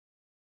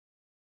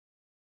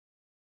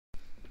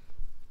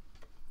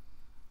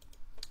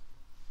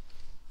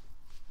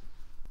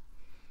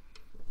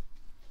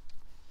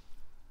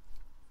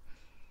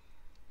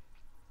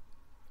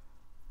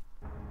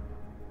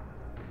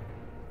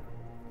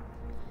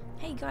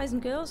Hey guys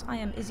and girls, I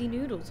am Izzy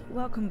Noodles.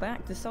 Welcome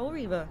back to Soul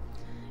Reaver.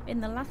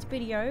 In the last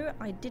video,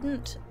 I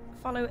didn't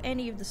follow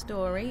any of the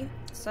story,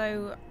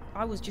 so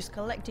I was just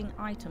collecting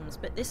items,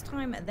 but this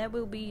time there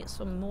will be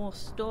some more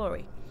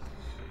story.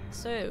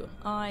 So,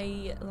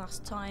 I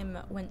last time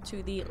went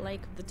to the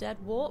Lake of the Dead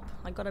warp.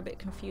 I got a bit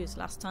confused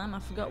last time, I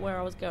forgot where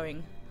I was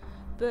going.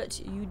 But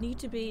you need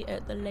to be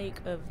at the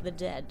Lake of the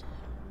Dead.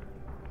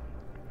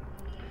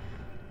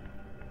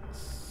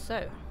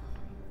 So,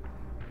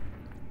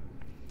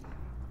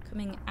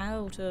 coming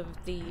out of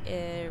the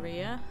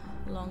area,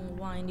 long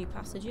windy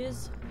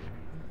passages.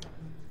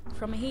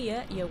 From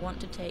here you want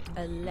to take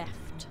a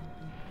left,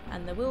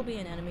 and there will be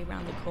an enemy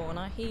round the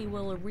corner. He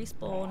will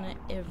respawn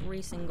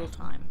every single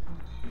time.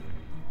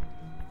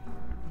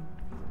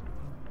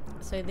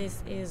 So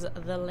this is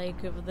the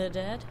Lake of the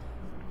Dead.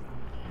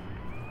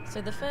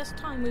 So the first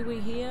time we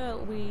were here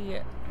we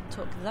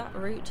took that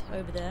route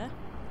over there,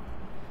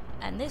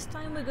 and this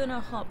time we're gonna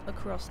hop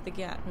across the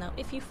gap. Now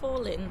if you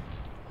fall in,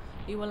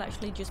 you will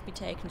actually just be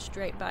taken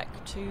straight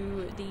back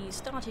to the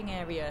starting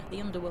area,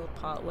 the underworld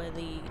part where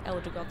the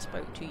Elder God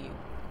spoke to you.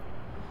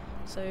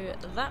 So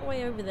that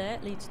way over there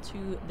leads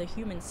to the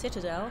human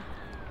citadel,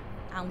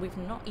 and we've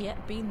not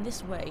yet been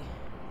this way.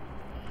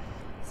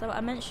 So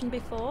I mentioned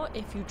before,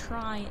 if you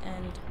try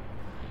and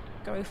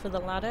go for the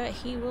ladder,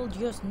 he will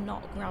just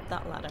not grab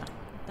that ladder.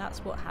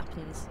 That's what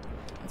happens.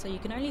 And so you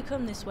can only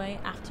come this way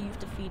after you've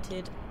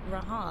defeated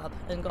Rahab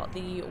and got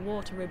the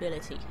water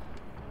ability.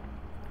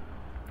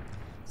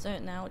 So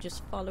now,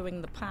 just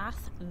following the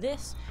path,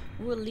 this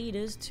will lead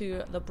us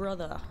to the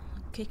brother,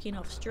 kicking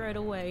off straight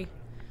away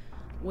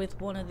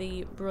with one of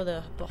the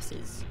brother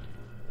bosses.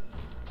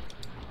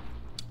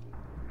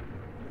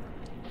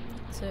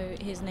 So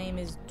his name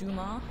is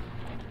Dumah.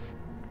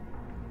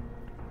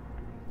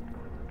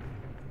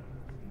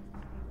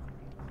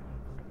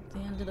 The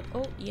end of the...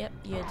 oh, yep,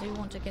 you do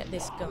want to get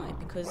this guy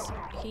because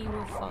he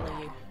will follow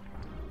you.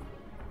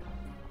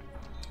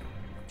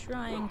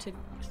 Trying to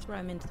throw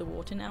him into the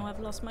water. Now I've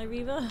lost my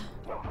Reaver.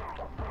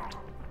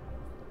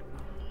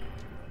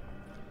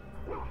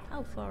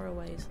 How far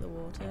away is the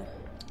water?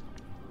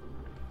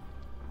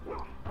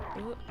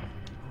 Ooh.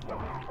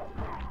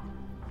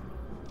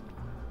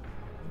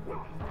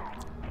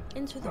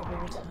 Into the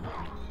water.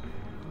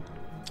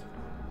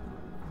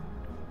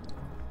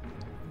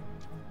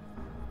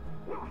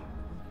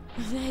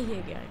 There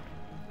you go.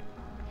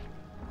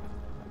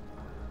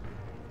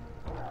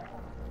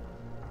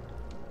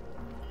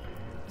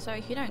 So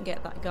if you don't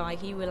get that guy,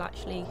 he will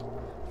actually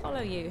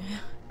follow you.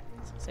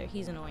 So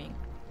he's annoying.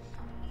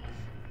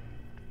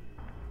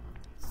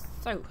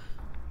 So,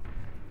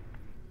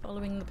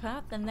 following the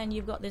path, and then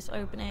you've got this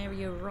open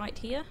area right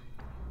here.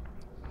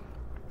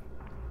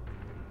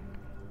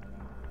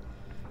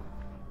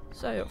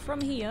 So from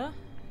here,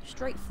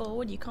 straight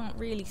forward, you can't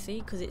really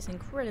see because it's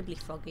incredibly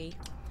foggy.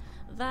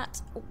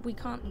 That we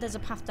can't, there's a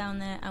path down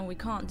there and we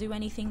can't do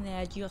anything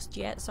there just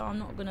yet, so I'm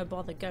not going to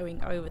bother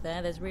going over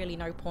there. There's really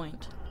no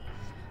point.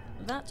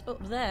 That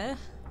up there,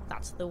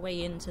 that's the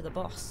way into the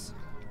boss.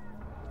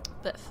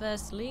 But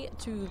firstly,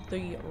 to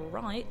the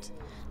right,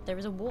 there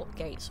is a warp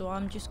gate, so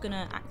I'm just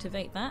gonna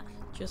activate that,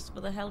 just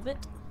for the hell of it.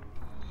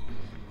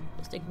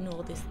 Just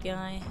ignore this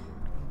guy.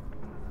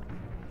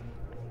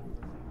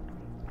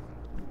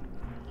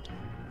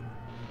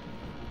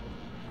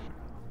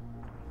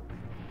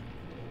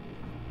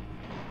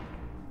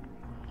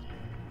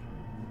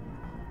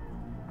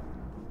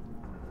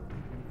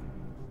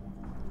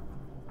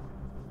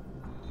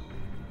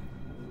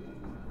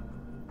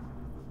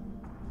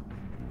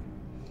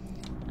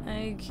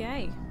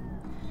 Okay,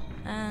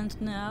 and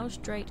now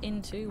straight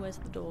into, where's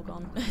the door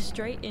gone?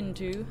 Straight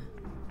into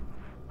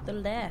the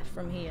Lair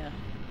from here.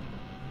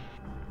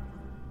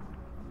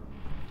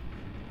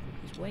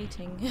 He's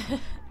waiting.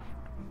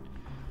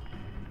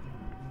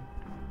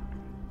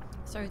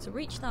 So to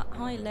reach that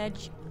high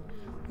ledge,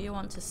 you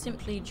want to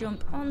simply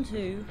jump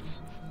onto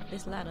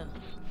this ladder.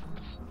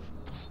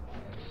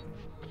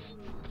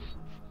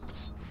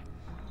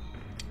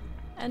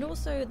 And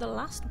also the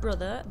last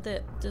brother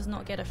that does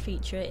not get a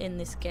feature in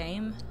this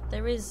game,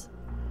 there is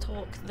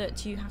talk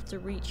that you have to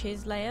reach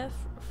his lair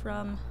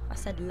from, I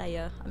said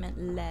layer, I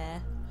meant lair,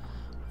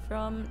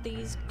 from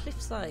these cliff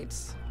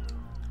sides.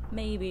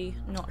 Maybe,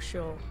 not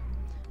sure.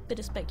 Bit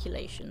of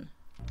speculation.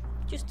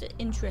 Just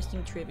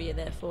interesting trivia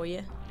there for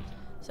you.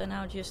 So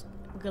now just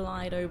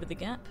glide over the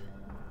gap,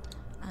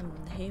 and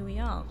here we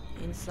are,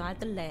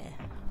 inside the lair.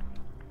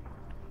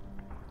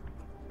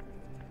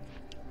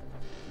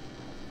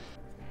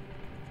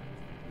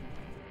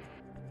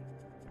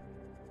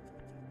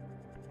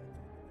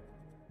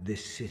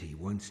 This city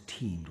once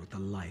teemed with the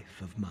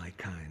life of my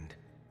kind.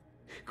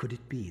 Could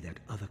it be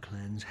that other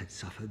clans had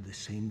suffered the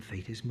same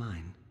fate as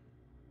mine?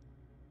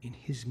 In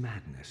his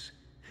madness,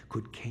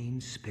 could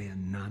Kain spare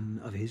none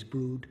of his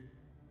brood?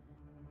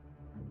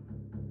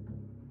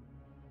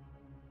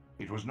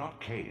 It was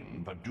not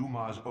Kain, but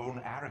Dumah's own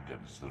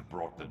arrogance that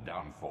brought the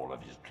downfall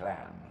of his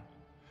clan.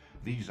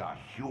 These are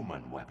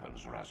human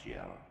weapons,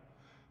 Raziel.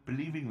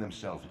 Believing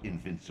themselves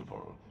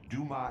invincible,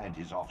 Dumah and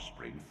his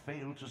offspring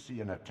failed to see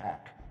an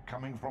attack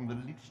coming from the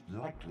least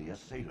likely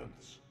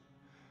assailants.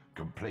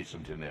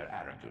 Complacent in their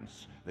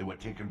arrogance, they were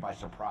taken by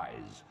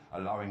surprise,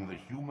 allowing the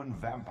human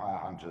vampire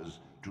hunters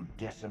to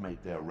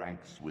decimate their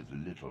ranks with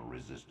little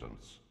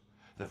resistance.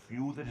 The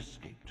few that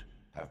escaped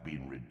have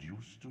been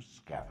reduced to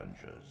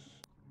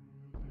scavengers.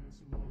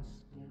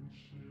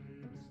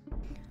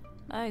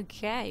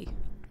 Okay.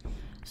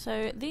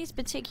 So these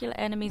particular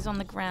enemies on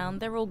the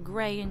ground, they're all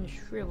grey and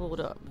shriveled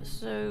up,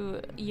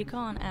 so you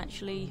can't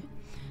actually...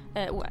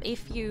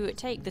 if you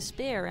take the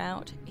spear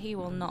out, he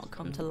will not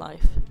come to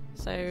life.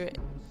 So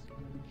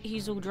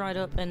he's all dried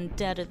up and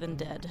deader than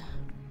dead.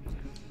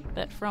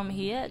 But from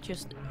here,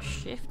 just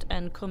shift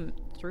and come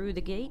through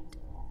the gate.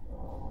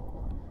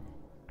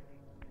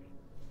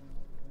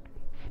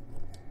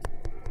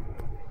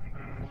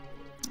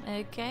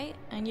 Okay,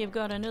 and you've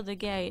got another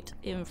gate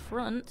in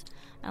front,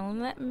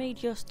 and let me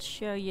just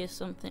show you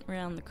something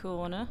around the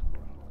corner.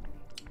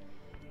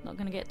 Not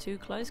going to get too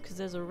close because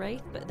there's a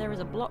wraith, but there is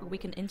a block we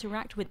can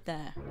interact with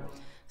there.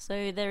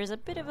 So there is a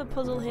bit of a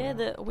puzzle here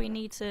that we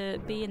need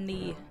to be in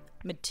the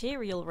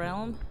material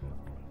realm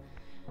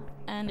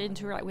and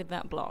interact with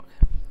that block.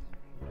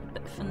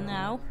 But for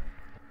now,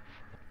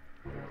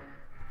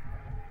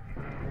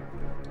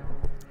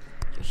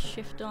 just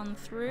shift on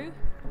through,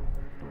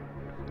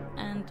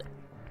 and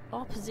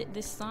opposite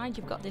this side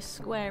you've got this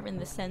square in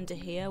the center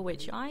here,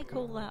 which I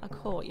call that a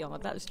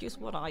courtyard. That's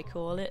just what I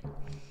call it.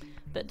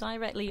 But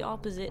directly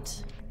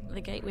opposite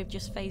the gate we've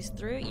just phased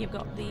through, you've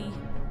got the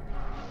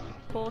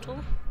portal.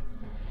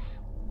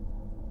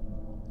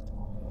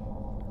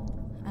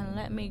 And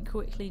let me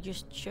quickly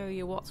just show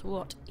you what's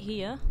what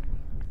here.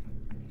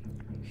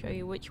 Show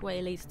you which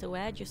way leads to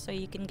where, just so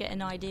you can get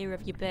an idea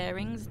of your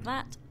bearings.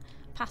 That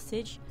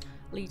passage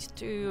leads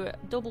to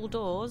double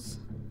doors,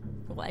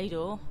 or a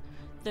door,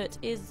 that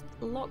is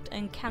locked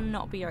and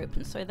cannot be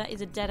opened, so that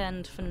is a dead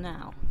end for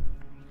now.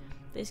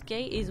 This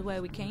gate is where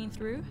we came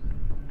through.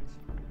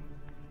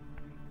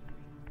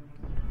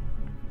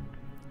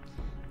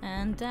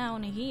 And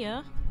down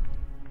here,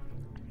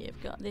 you've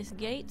got this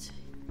gate.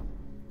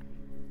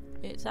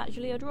 It's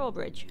actually a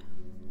drawbridge.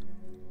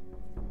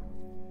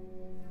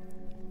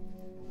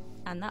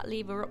 And that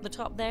lever up the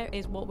top there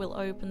is what will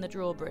open the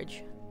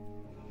drawbridge.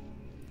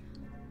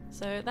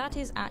 So that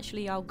is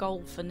actually our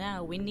goal for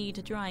now. We need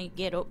to try and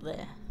get up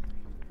there.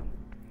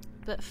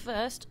 But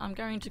first, I'm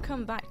going to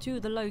come back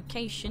to the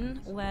location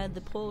where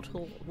the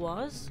portal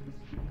was.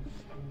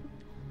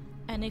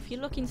 And if you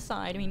look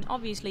inside, I mean,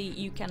 obviously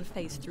you can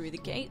phase through the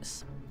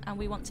gates, and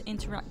we want to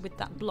interact with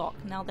that block.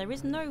 Now, there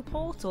is no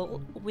portal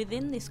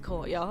within this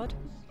courtyard,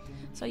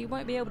 so you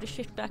won't be able to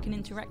shift back and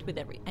interact with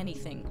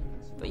anything.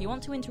 But you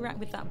want to interact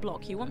with that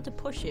block. You want to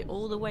push it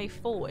all the way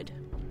forward.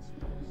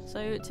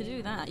 So to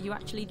do that, you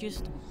actually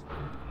just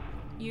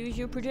use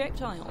your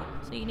projectile.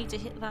 So you need to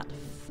hit that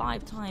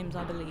 5 times,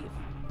 I believe.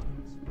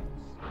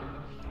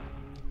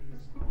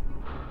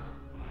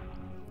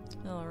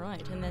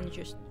 Alright, and then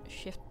just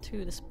shift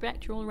to the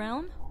spectral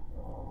realm.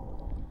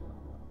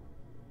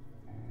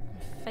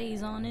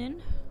 Phase on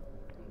in.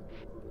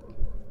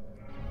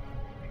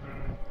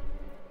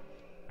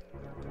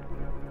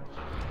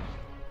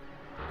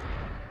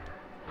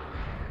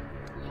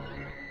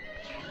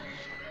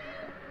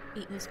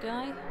 Eat this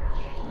guy.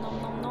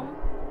 Nom nom nom.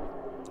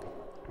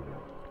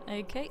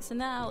 Okay, so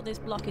now this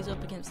block is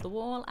up against the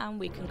wall and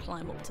we can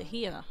climb up to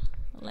here.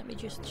 Let me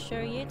just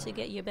show you to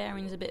get your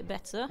bearings a bit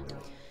better.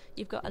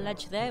 You've got a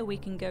ledge there we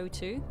can go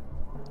to.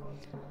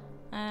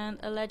 And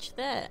a ledge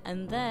there.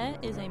 And there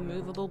is a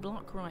movable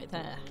block right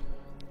there.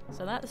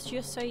 So that's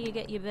just so you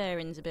get your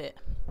bearings a bit.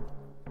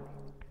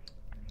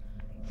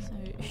 So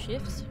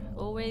shift.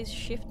 Always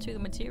shift to the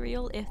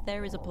material if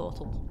there is a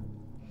portal.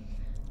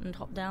 And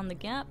hop down the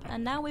gap,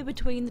 and now we're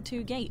between the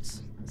 2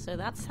 gates. So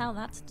that's how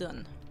that's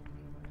done.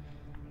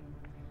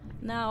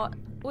 Now,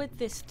 with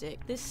this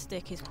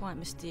stick is quite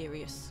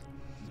mysterious.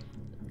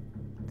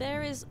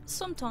 There is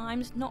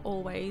sometimes, not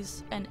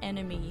always, an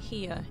enemy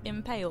here,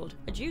 impaled.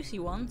 A juicy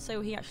one,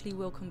 so he actually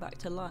will come back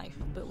to life.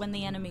 But when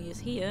the enemy is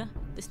here,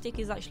 the stick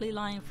is actually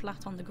lying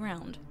flat on the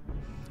ground.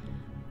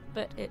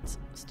 But it's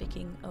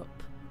sticking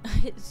up.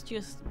 It's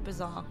just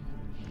bizarre.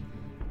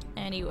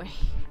 Anyway.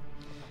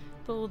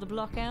 Pull the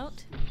block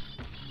out,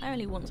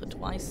 only once or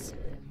twice,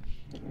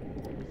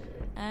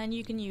 and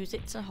you can use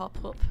it to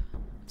hop up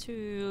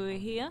to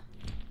here,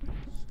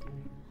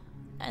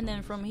 and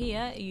then from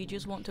here you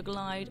just want to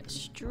glide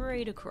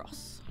straight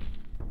across.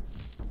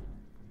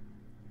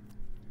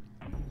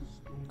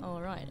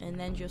 Alright, and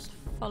then just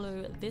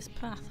follow this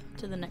path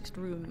to the next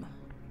room.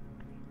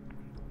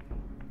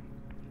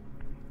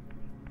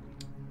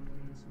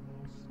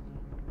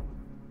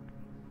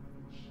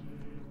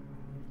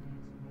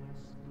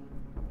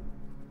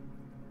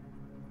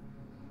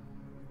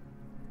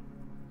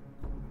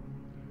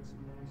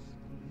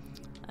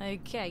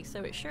 Okay,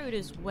 so it showed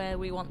us where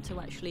we want to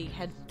actually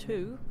head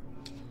to.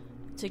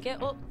 To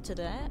get up to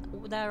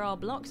there are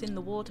blocks in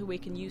the water we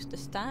can use to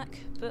stack,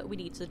 but we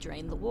need to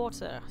drain the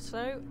water.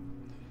 So,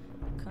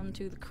 come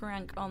to the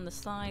crank on the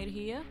side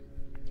here,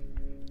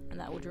 and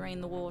that will drain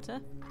the water.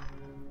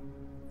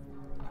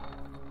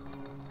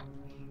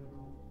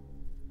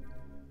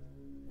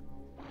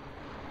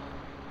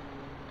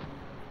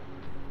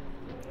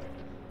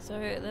 So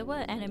there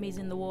were enemies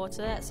in the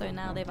water, so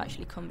now they've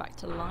actually come back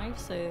to life,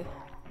 so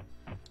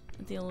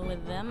deal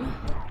with them.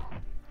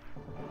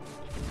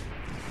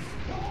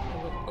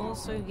 I will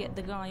also get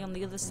the guy on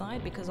the other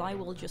side because I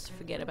will just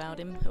forget about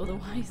him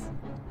otherwise.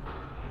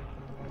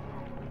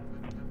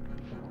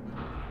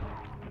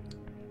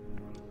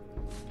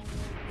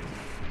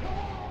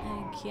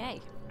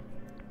 Okay.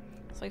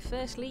 So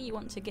firstly you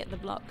want to get the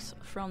blocks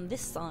from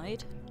this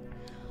side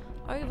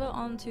over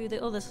onto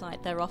the other side.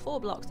 There are 4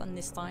 blocks on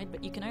this side,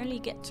 but you can only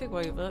get 2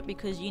 over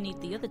because you need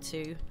the other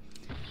 2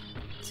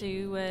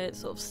 to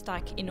sort of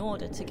stack in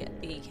order to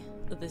get the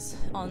others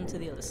onto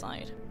the other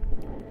side.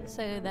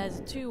 So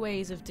there's 2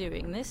 ways of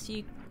doing this,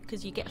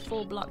 because you get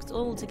 4 blocks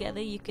all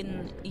together you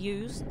can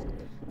use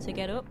to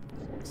get up.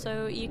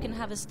 So you can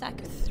have a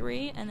stack of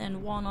 3 and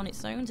then 1 on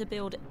its own to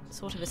build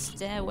sort of a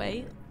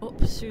stairway up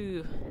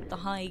to the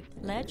high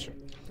ledge.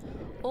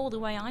 Or the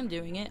way I'm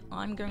doing it,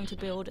 I'm going to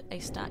build a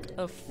stack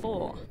of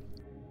 4.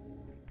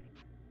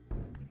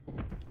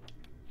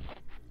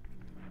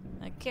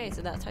 Okay,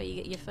 so that's how you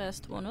get your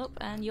first one up,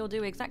 and you'll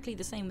do exactly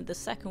the same with the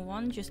second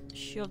one, just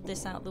shove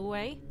this out the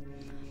way,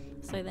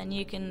 so then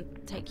you can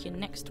take your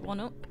next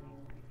one up.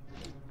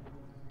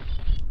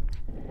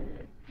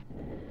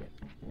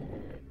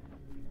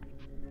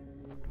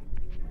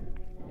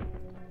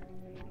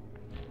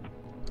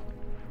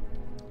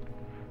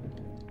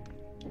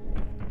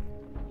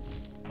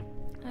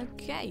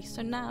 Okay,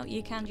 so now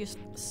you can just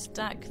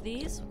stack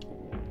these.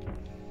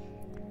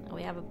 Now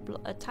we have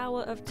a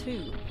tower of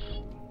 2.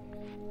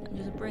 And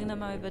just bring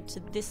them over to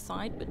this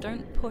side, but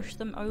don't push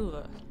them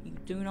over. You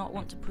do not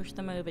want to push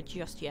them over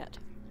just yet.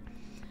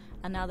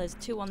 And now there's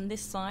 2 on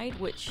this side,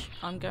 which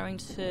I'm going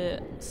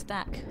to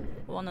stack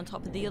one on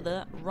top of the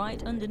other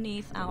right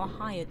underneath our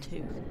higher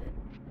 2.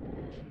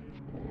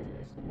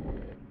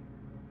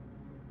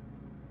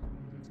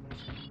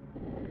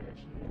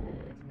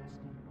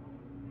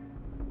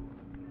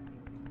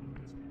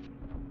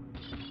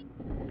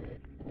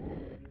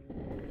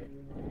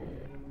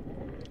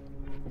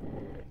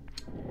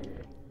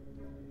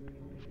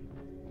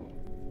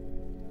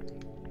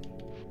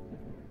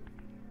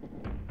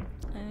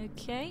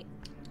 Okay,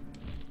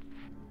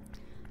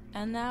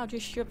 and now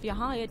just shove your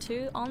higher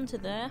 2 onto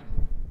there,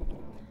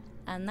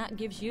 and that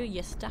gives you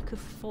your stack of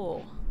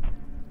 4.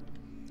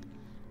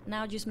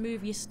 Now just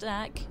move your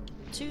stack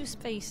 2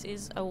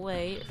 spaces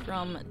away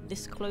from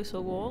this closer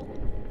wall,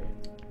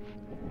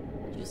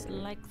 just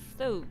like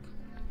so.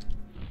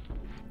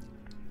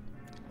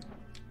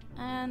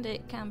 And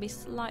it can be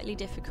slightly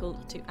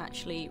difficult to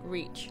actually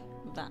reach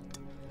that.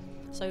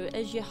 So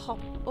as you hop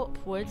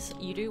upwards,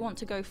 you do want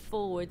to go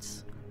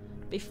forwards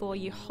before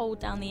you hold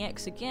down the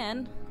X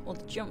again, or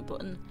the jump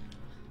button,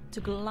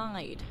 to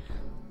glide.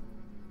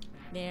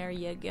 There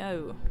you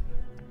go.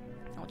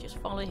 I'll just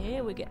follow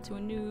here, we get to a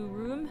new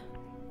room.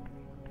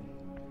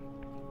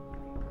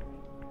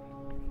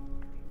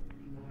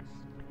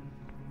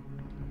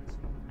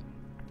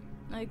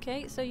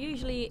 Okay, so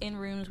usually in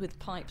rooms with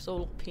pipes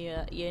all up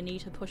here, you need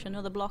to push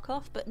another block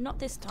off, but not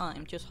this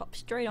time, just hop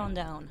straight on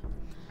down.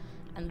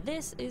 And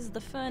this is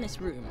the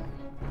furnace room.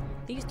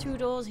 These 2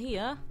 doors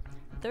here,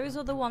 those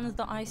are the ones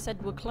that I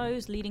said were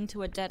closed, leading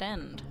to a dead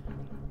end.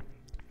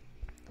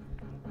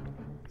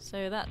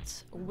 So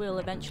that will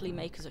eventually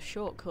make us a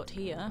shortcut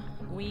here.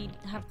 We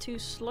have 2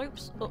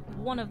 slopes up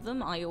one of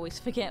them, I always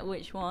forget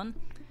which one.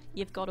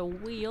 You've got a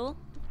wheel,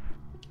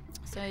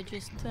 so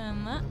just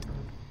turn that.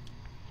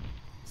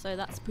 So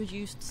that's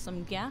produced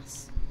some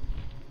gas.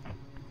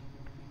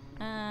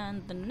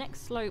 And the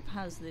next slope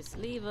has this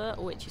lever,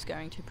 which is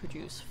going to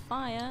produce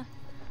fire,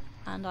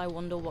 and I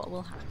wonder what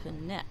will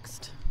happen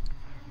next.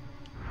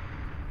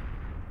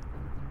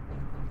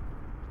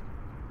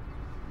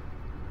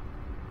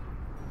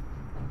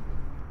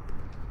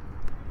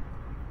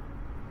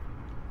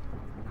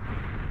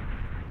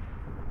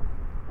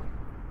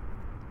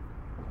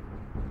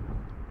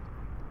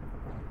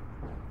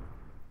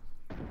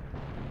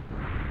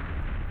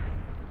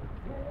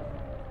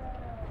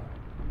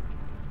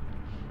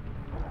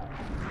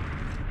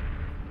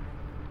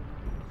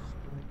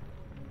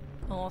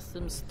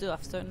 Awesome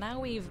stuff. So now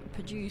we've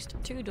produced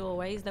 2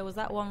 doorways. There was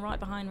that one right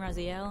behind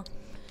Raziel,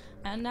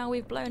 and now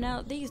we've blown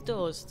out these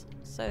doors.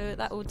 So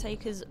that will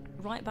take us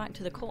right back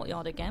to the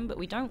courtyard again, but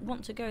we don't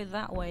want to go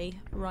that way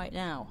right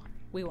now.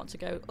 We want to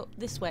go up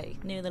this way,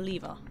 near the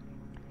lever.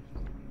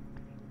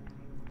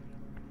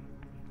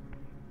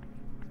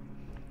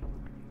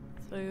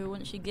 So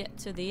once you get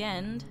to the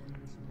end,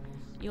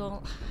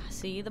 you'll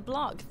see the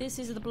block. This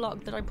is the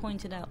block that I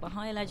pointed out, the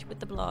high ledge with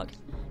the block.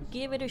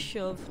 Give it a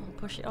shove,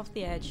 push it off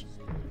the edge,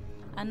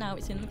 and now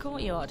it's in the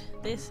courtyard.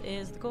 This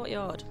is the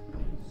courtyard.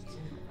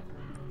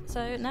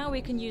 So now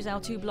we can use our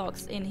 2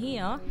 blocks in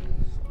here,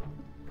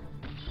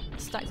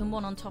 stack them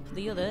one on top of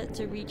the other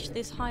to reach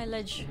this high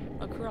ledge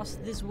across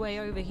this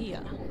way over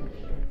here.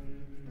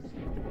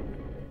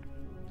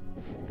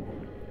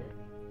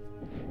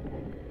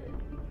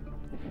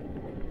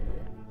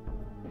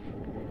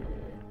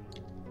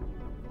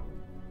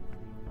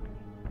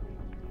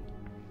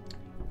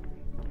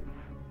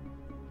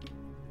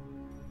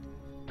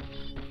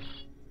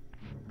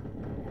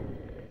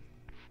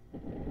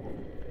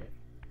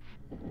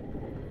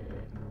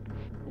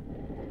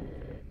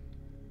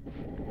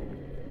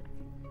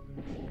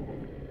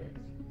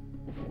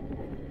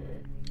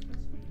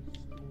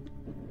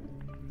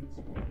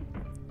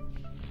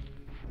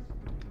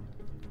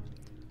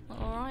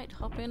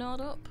 jumping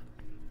on up.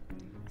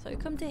 So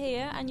come to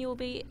here and you'll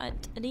be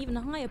at an even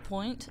higher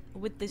point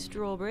with this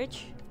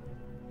drawbridge.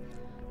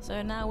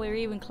 So now we're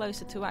even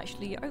closer to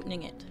actually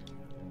opening it.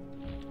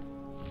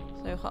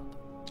 So hop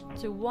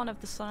to one of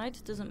the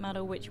sides, doesn't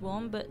matter which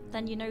one, but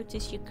then you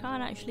notice you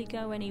can't actually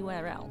go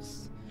anywhere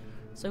else.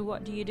 So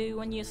what do you do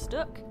when you're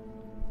stuck?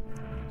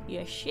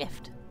 You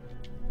shift.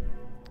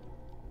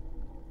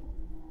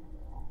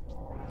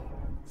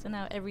 So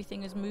now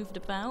everything is moved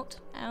about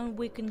and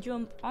we can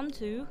jump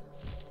onto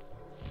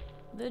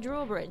the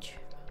drawbridge.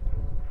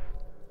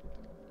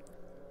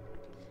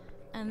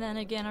 And then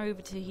again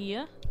over to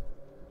here.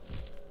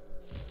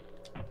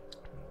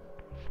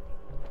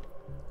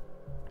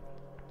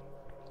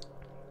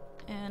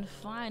 And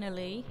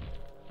finally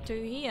to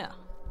here.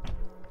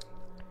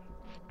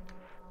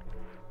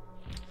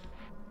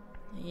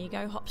 There you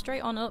go, hop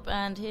straight on up,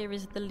 and here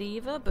is the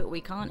lever, but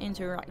we can't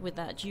interact with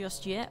that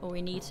just yet.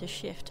 We need to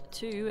shift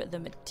to the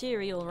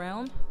material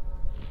realm.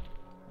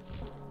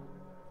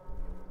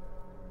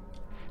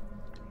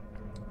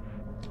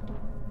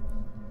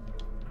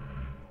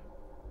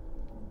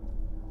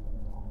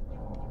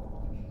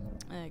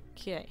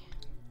 Okay.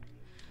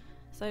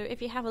 So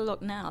if you have a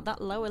look now,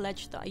 that lower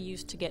ledge that I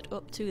used to get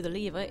up to the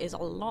lever is a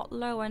lot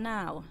lower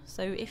now.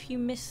 So if you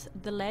miss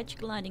the ledge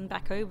gliding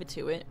back over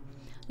to it,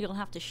 you'll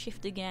have to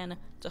shift again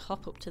to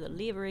hop up to the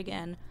lever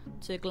again,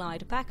 to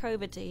glide back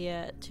over to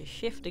here, to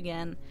shift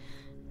again,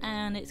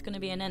 and it's going to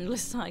be an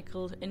endless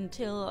cycle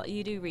until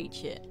you do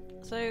reach it.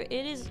 So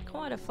it is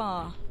quite a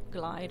far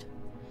glide.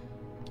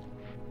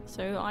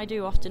 So I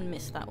do often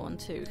miss that one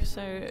too,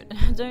 so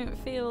don't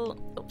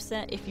feel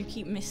upset if you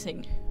keep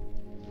missing.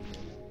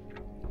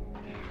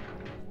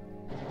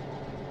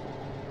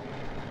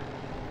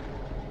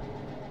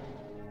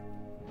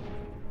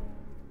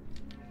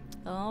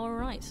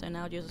 Alright, so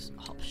now just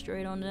hop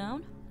straight on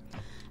down.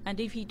 And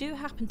if you do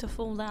happen to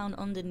fall down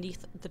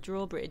underneath the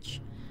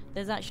drawbridge,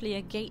 there's actually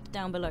a gate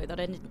down below that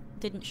I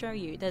didn't show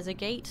you. There's a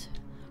gate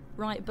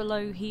right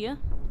below here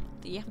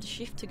that you have to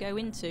shift to go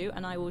into,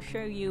 and I will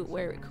show you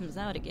where it comes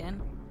out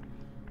again,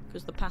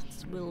 because the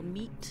paths will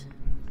meet.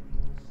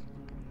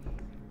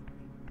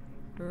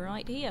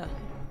 Right here.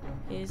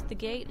 Here's the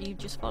gate, you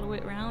just follow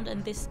it around,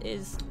 and this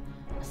is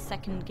a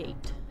second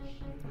gate.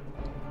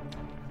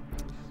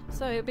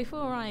 So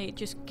before I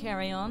just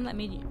carry on, let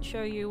me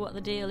show you what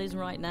the deal is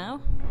right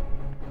now.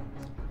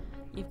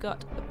 You've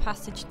got a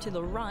passage to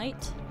the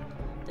right.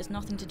 There's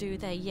nothing to do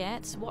there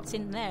yet. What's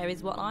in there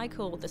is what I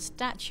call the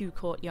statue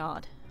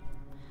courtyard.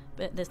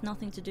 But there's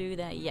nothing to do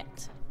there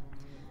yet.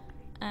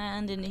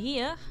 And in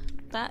here,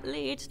 that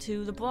leads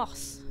to the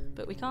boss.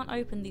 But we can't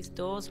open these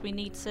doors. We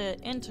need to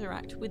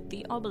interact with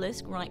the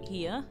obelisk right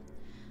here.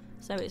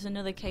 So it's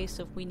another case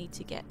of we need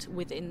to get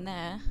within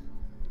there,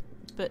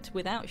 but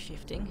without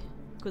shifting,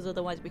 because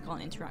otherwise we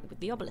can't interact with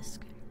the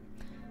obelisk.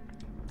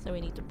 So we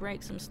need to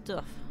break some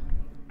stuff.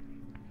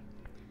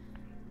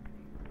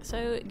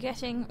 So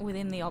getting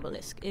within the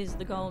obelisk is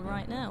the goal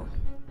right now.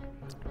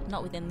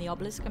 Not within the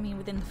obelisk, I mean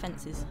within the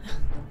fences.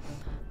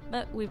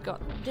 But we've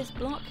got this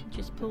block,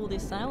 just pull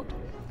this out,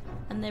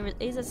 and there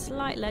is a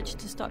slight ledge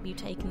to stop you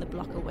taking the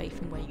block away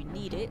from where you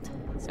need it.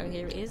 So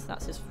here it is,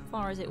 that's as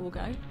far as it will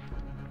go.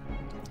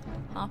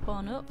 Hop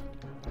on up,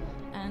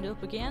 and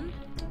up again.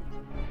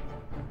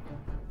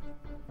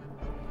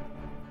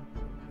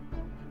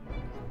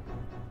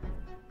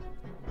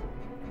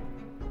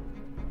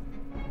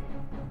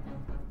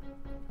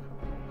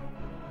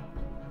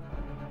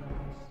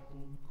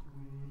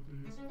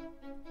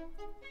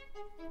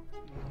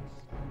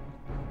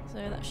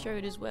 So that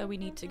showed us where we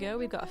need to go.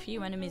 We've got a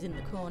few enemies in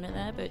the corner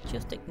there, but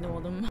just ignore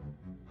them.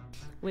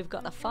 We've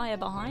got a fire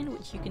behind,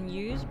 which you can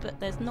use, but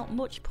there's not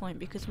much point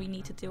because we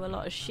need to do a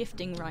lot of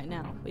shifting right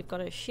now. We've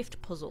got a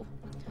shift puzzle.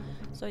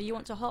 So you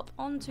want to hop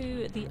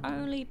onto the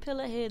only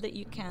pillar here that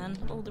you can.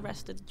 All the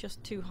rest are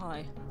just too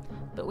high.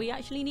 But we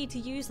actually need to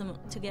use them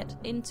to get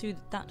into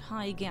that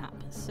high gap.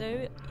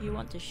 So you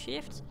want to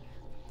shift,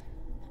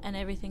 and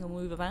everything will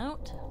move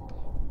about.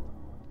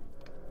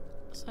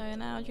 So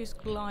now just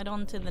glide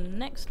on to the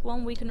next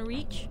one we can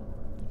reach.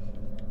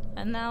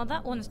 And now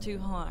that one's too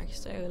high,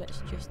 so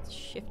let's just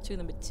shift to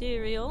the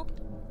material.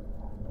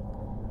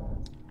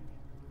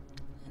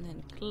 And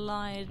then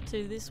glide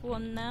to this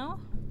one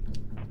now.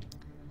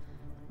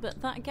 But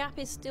that gap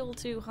is still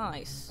too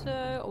high,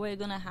 so we're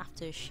gonna have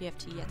to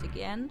shift yet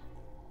again.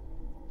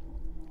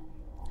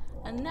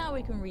 And now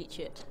we can reach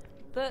it.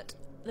 But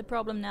the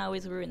problem now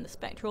is we're in the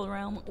spectral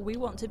realm, we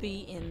want to be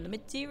in the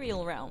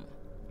material realm.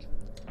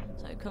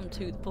 So come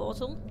to the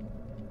portal.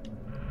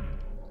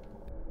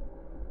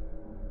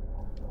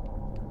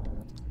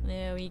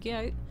 There we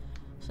go.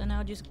 So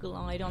now just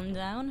glide on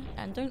down,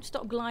 and don't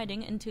stop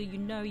gliding until you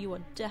know you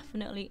are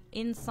definitely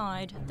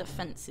inside the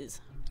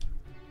fences.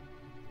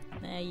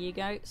 There you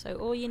go. So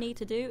all you need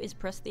to do is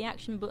press the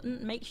action button,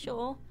 make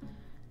sure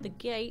the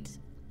gate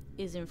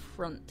is in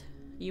front.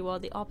 You are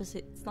the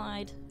opposite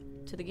side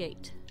to the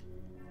gate.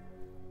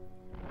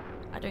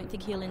 I don't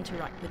think he'll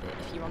interact with it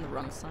if you're on the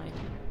wrong side.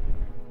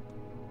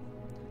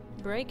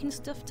 Breaking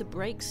stuff to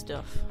break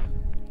stuff.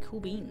 Cool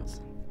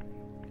beans.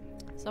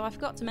 So I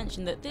forgot to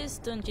mention that this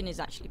dungeon is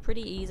actually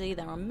pretty easy.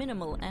 There are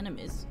minimal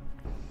enemies.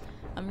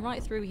 And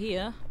right through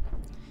here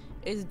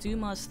is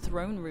Dumah's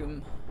throne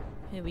room.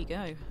 Here we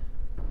go.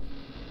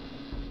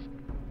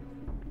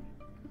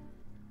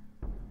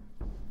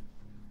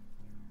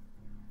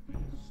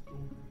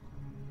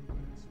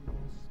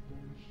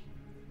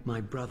 My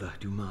brother,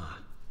 Dumah,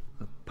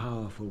 a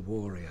powerful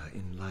warrior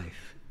in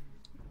life.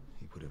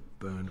 He would have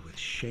burned with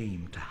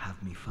shame to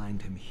have me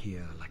find him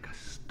here like a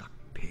stuck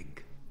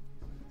pig.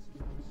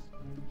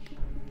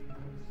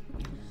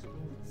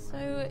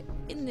 So,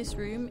 in this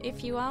room,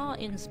 if you are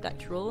in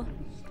Spectral,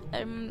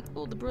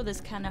 all the brothers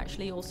can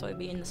actually also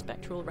be in the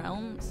Spectral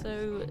realm,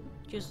 so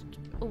just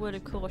a word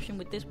of caution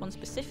with this one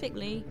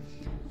specifically,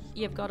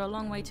 you've got a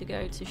long way to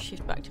go to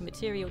shift back to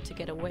material to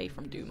get away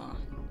from Dumah.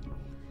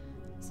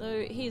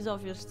 So he's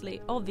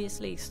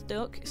obviously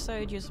stuck,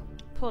 so just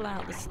pull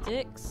out the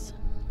sticks.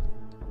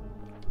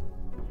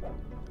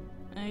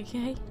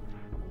 Okay.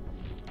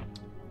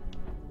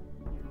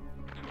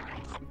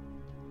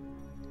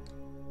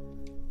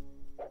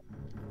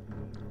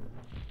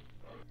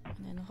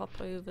 And then hop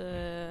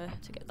over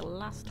to get the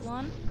last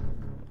one.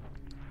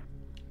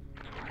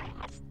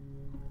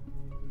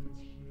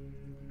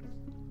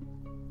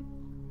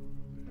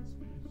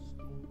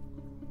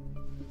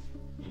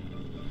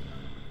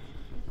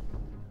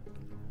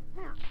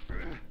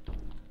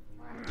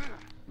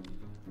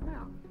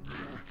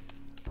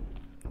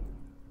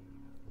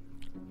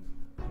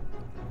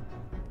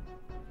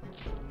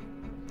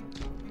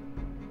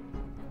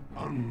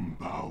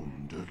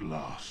 Unbound at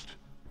last.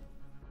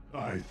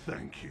 I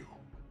thank you,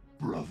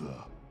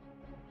 brother.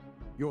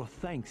 Your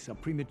thanks are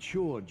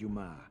premature,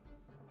 Dumah.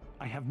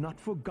 I have not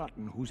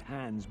forgotten whose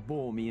hands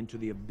bore me into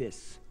the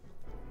abyss.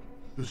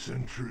 The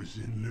centuries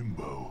in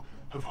Limbo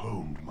have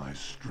honed my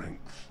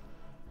strength.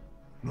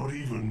 Not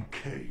even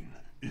Kain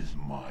is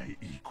my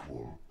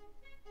equal.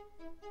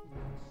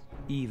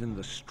 Even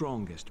the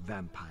strongest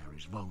vampire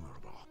is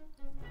vulnerable.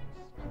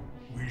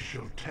 We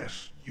shall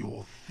test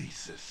your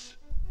thesis,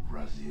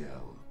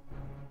 Raziel.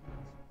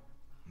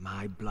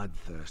 My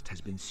bloodthirst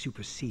has been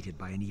superseded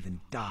by an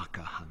even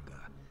darker hunger.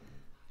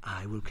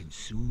 I will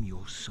consume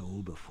your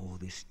soul before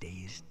this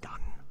day is done.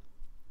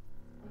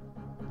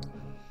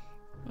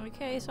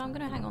 Okay, so I'm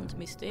going to hang on to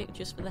my stick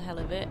just for the hell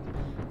of it.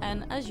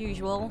 And as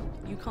usual,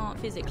 you can't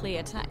physically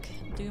attack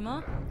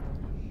Dumah.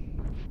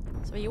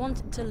 So you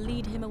want to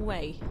lead him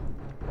away.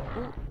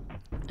 Ooh.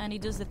 And he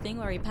does the thing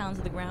where he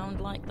pounds the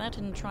ground like that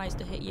and tries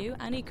to hit you.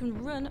 And he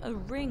can run a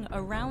ring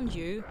around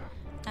you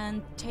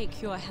and take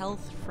your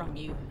health from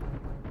you.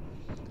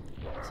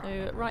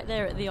 So right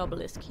there at the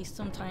obelisk, he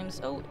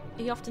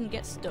often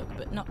gets stuck,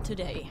 but not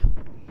today.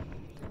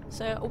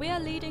 So we are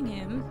leading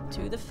him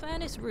to the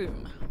furnace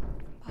room.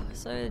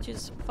 So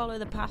just follow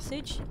the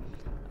passage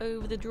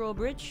over the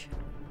drawbridge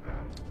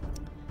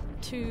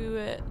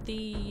to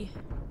the,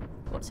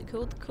 what's it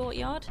called, the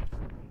courtyard,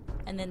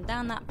 and then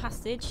down that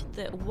passage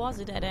that was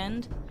a dead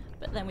end,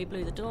 but then we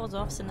blew the doors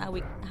off, so now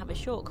we have a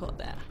shortcut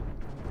there.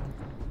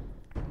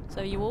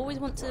 So you always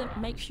want to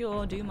make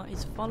sure Dumah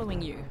is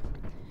following you.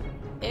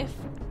 If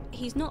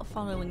he's not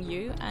following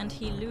you and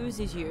he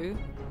loses you,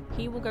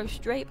 he will go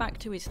straight back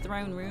to his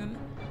throne room,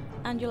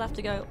 and you'll have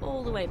to go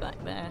all the way back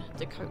there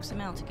to coax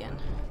him out again.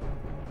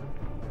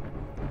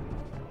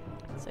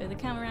 So the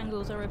camera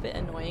angles are a bit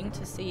annoying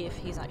to see if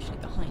he's actually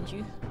behind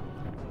you.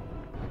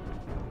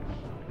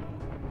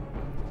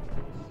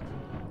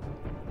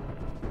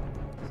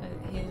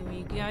 So here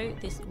we go.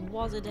 This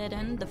was a dead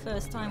end the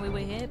first time we were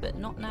here, but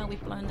not now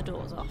we've blown the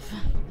doors off.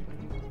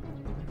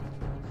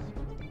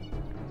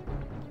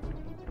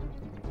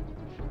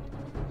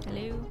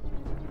 Hello?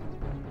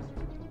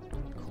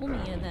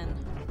 Come here then.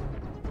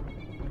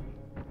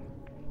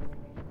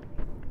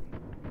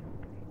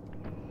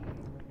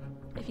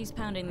 If he's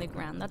pounding the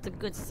ground, that's a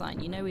good sign.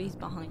 You know he's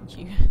behind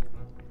you.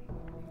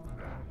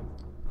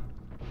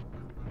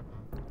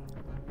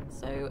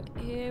 So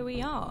here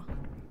we are.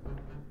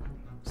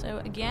 So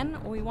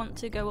again, we want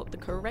to go up the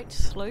correct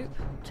slope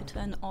to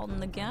turn on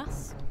the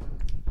gas.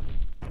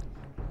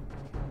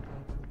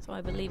 So I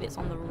believe it's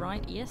on the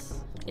right.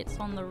 Yes, it's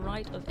on the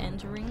right of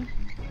entering.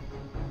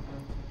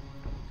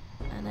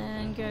 And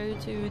then go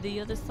to the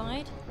other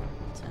side,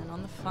 turn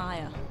on the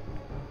fire.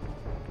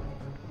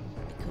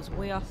 Because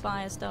we are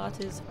fire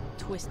starters,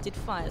 twisted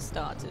fire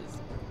starters.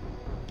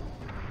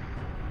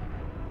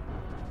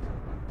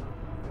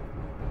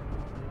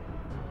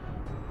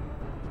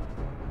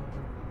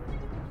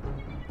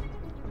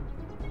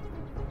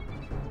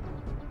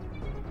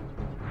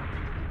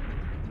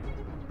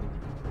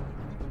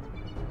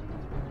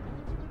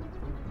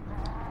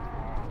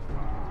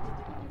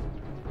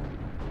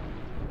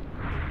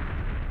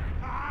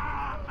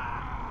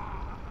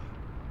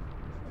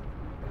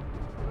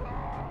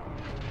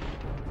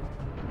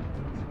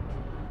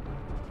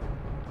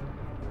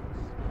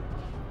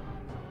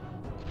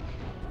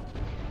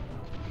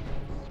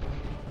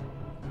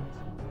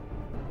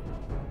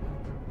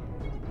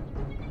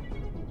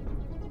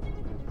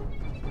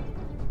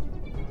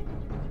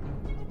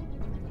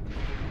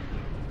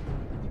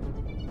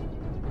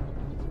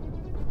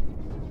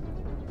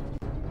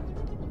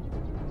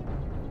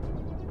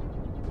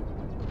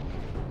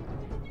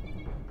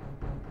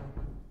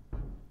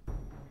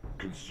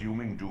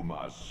 Consuming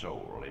Dumah's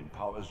soul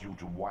empowers you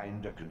to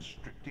wind a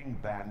constricting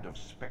band of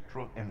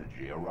spectral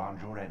energy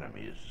around your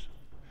enemies.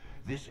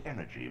 This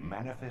energy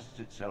manifests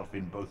itself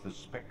in both the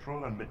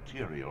spectral and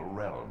material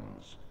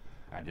realms,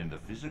 and in the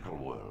physical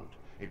world,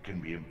 it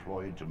can be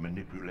employed to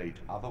manipulate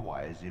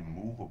otherwise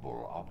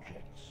immovable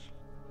objects.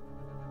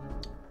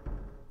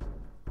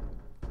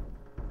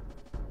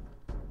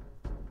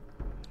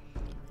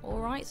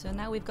 Alright, so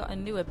now we've got a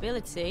new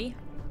ability,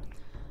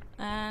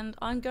 and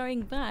I'm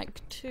going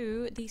back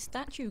to the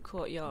statue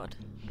courtyard,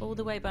 all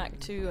the way back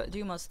to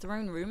Dumah's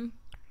throne room,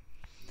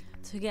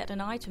 to get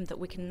an item that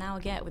we can now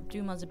get with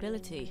Dumah's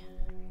ability.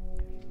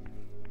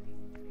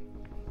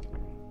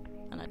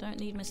 And I don't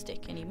need my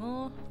stick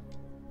anymore.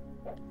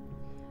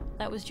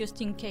 That was just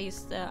in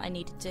case I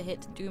needed to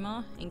hit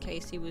Dumah, in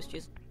case he was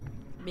just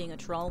being a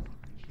troll.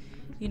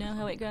 You know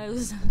how it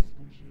goes.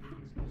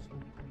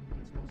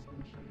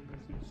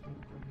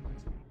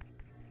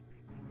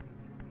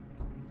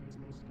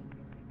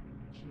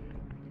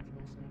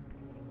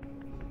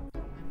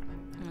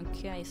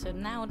 Okay, so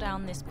now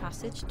down this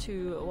passage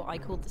to what I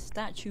call the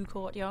statue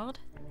courtyard.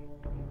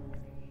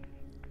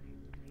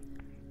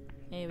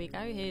 Here we go,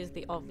 here's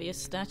the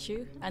obvious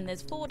statue, and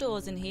there's 4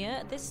 doors in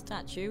here. This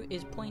statue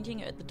is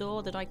pointing at the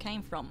door that I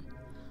came from,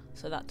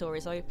 so that door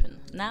is open.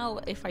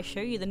 Now if I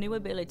show you the new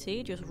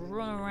ability, just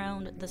run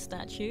around the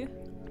statue.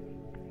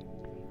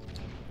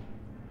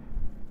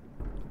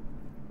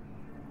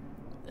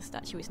 The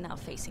statue is now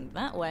facing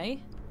that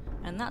way,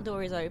 and that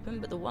door is open,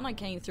 but the one I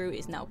came through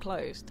is now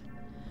closed.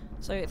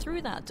 So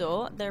through that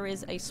door there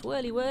is a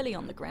swirly whirly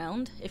on the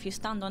ground. If you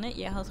stand on it,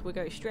 your health will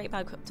go straight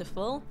back up to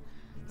full.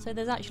 So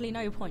there's actually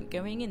no point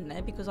going in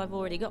there because I've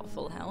already got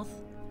full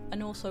health.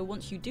 And also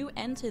once you do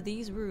enter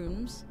these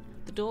rooms,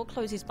 the door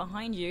closes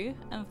behind you,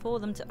 and for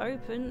them to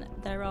open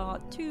there are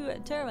 2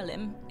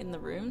 Teralim in the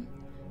room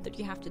that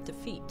you have to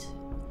defeat.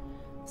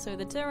 So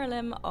the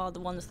Teralim are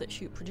the ones that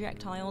shoot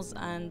projectiles,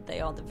 and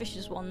they are the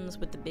vicious ones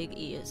with the big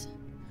ears.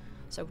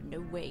 So no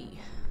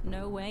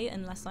way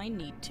unless I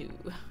need to.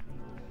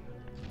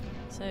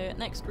 So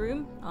next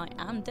room, I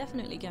am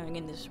definitely going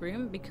in this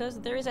room because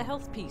there is a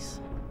health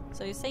piece.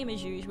 So same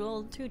as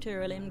usual, 2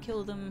 Teralim,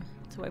 kill them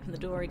to open the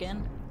door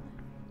again.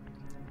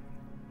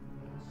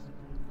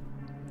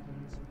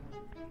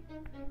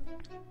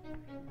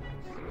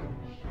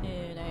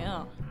 Here they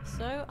are.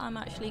 So I'm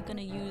actually going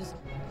to use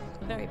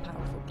a very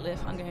powerful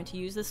glyph. I'm going to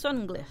use the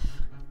sun glyph.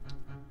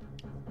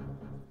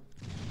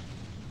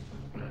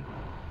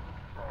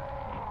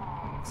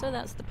 So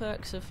that's the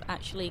perks of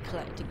actually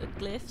collecting the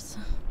glyphs.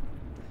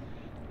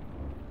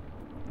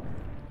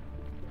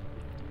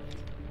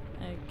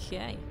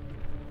 Okay.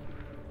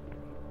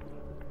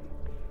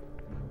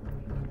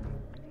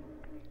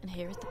 And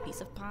here is the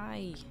piece of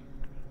pie.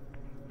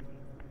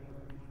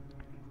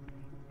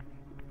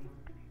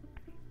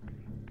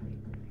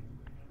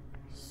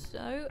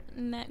 So,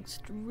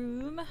 next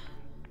room.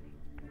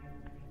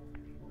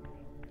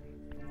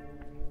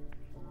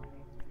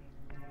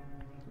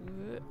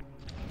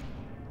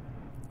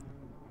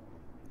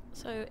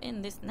 So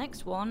in this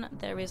next one,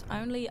 there is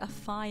only a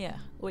fire,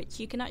 which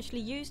you can actually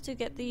use to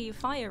get the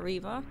fire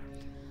Reaver,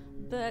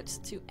 but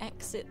to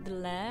exit the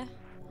lair,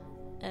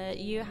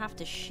 you have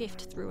to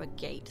shift through a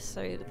gate,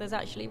 so there's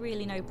actually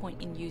really no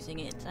point in using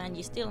it, and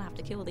you still have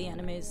to kill the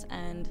enemies,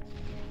 and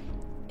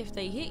if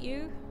they hit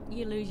you,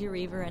 you lose your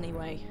Reaver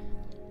anyway.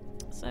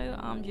 So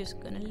I'm just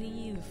gonna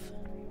leave.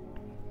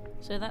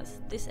 So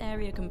that's this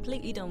area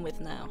completely done with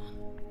now.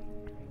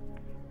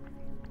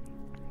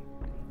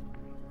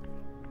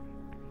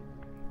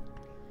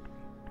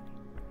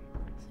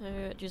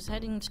 So just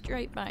heading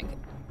straight back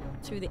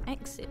to the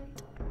exit.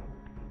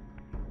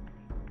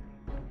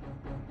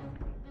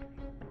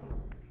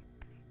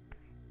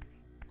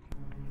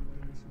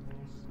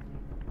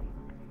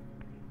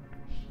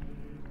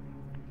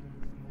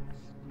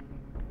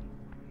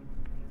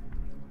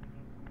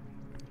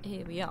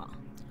 Here we are.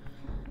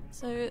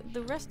 So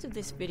the rest of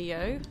this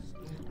video,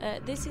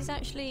 this is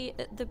actually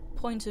at the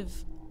point of,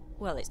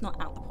 well, it's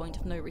not at the point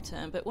of no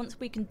return, but once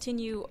we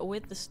continue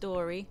with the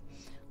story,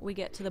 we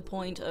get to the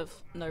point of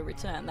no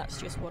return.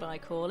 That's just what I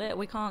call it.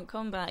 We can't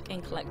come back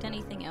and collect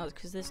anything else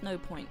because there's no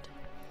point.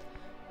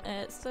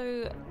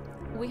 So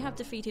we have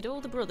defeated all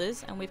the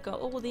brothers and we've got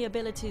all the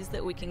abilities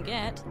that we can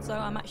get, so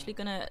I'm actually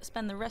going to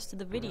spend the rest of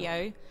the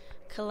video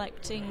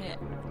collecting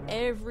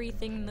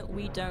everything that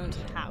we don't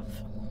have.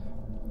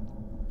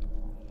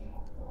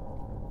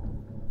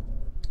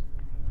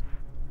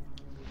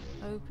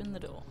 Open the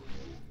door.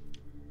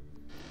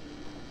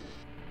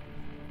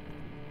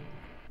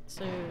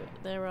 So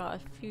there are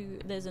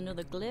there's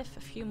another glyph, a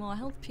few more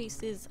health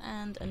pieces,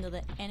 and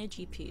another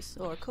energy piece,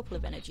 or a couple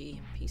of energy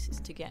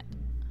pieces to get.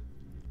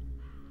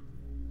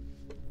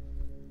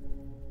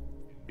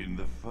 In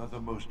the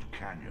furthermost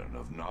canyon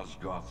of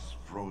Nosgoth's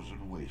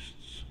frozen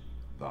wastes,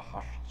 the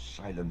hushed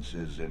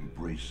silences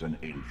embrace an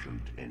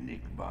ancient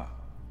enigma.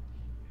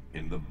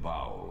 In the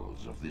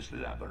bowels of this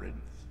labyrinth,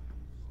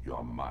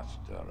 your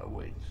master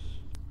awaits.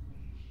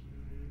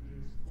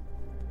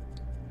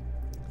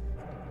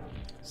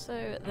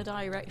 So the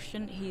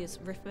direction he is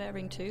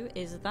referring to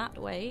is that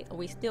way.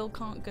 We still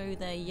can't go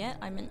there yet.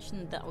 I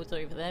mentioned that was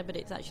over there, but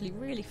it's actually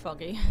really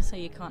foggy, so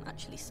you can't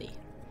actually see.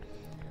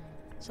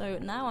 So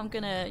now I'm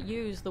gonna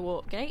use the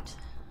warp gate,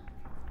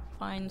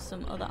 find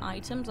some other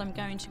items. I'm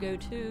going to go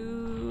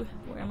to...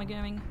 where am I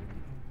going?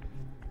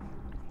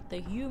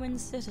 The human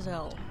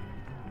citadel.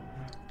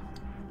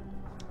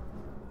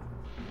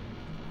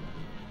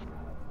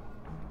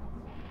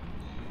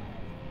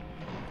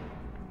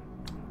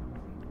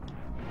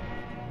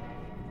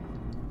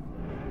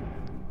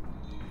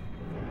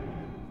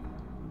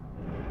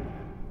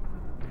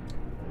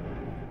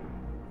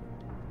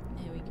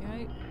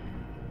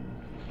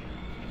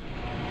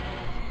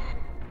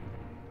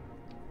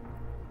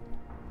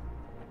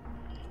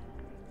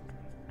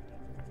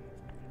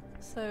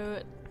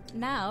 So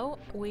now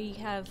we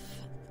have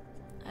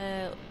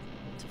to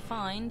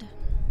find...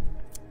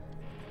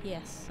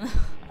 yes.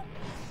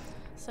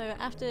 So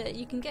after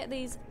you can get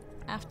these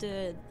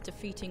after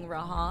defeating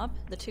Rahab,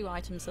 the 2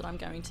 items that I'm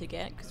going to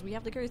get, because we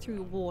have to go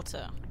through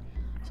water.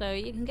 So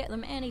you can get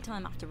them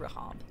anytime after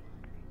Rahab.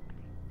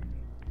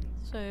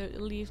 So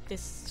leave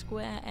this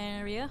square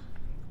area.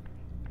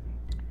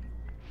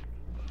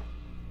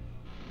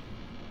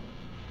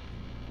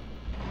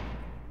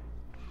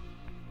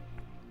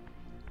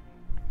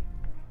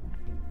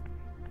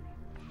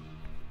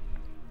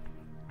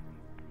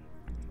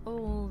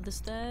 All the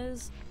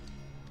stairs.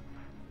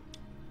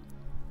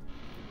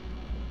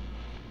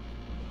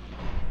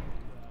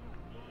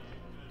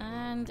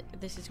 And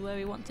this is where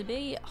we want to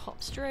be.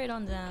 Hop straight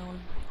on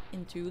down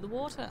into the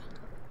water.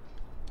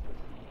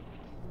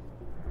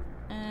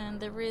 And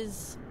there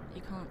is,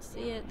 you can't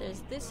see it,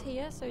 there's this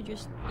here, so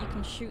just you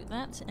can shoot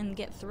that and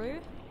get through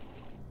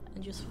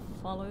and just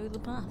follow the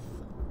path.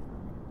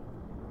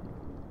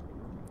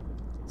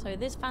 So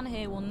this fan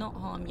here will not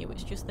harm you,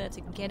 it's just there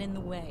to get in the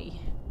way.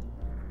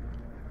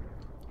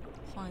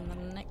 Find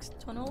the next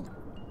tunnel.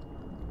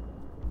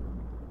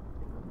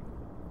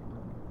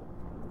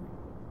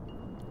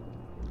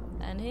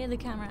 And here the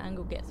camera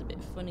angle gets a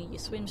bit funny. You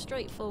swim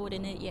straight forward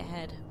and hit your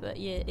head, but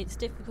yeah, it's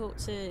difficult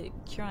to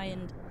try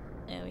and...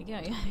 there we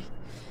go.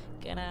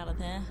 Get out of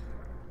there.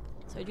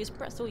 So just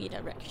press all your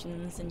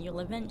directions and you'll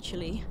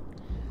eventually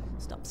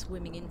stop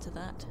swimming into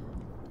that.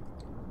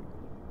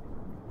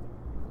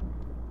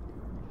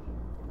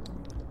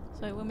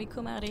 So when we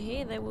come out of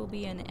here, there will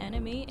be an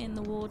enemy in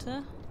the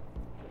water.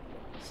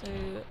 So,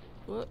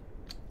 whoop,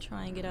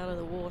 try and get out of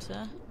the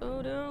water.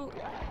 Oh no!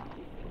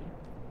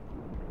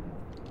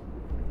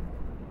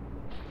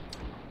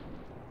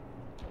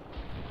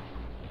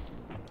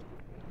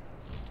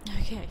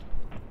 Okay,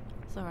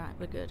 it's alright,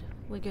 we're good.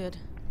 We're good.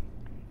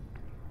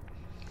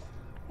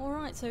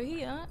 Alright, so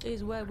here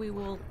is where we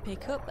will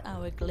pick up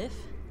our glyph.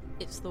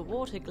 It's the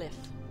water glyph.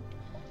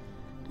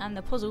 And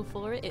the puzzle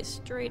for it is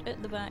straight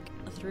at the back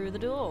through the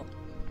door.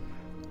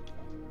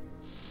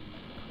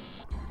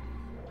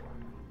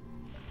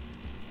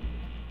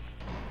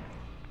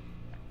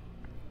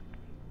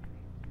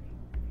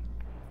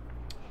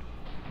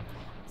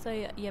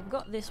 So you've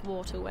got this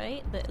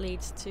waterway that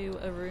leads to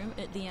a room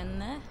at the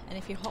end there, and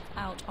if you hop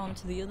out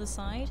onto the other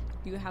side,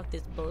 you have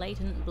this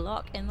blatant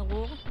block in the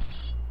wall.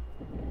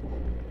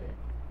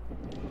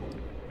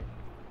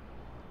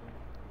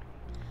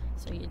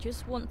 So you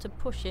just want to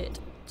push it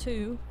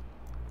to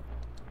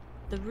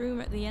the room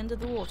at the end of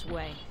the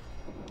waterway.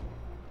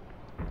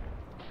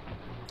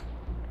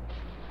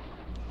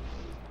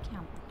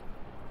 Come.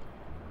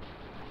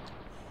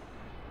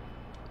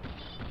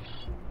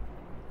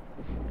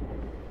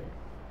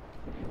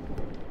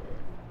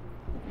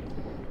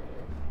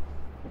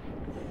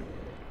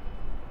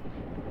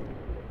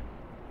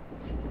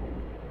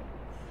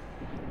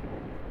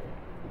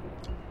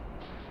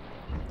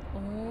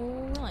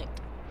 Alright.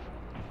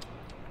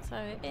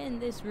 So in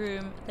this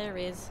room there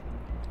is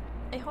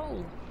a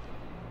hole.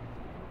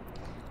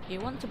 You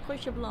want to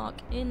push a block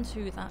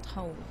into that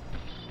hole.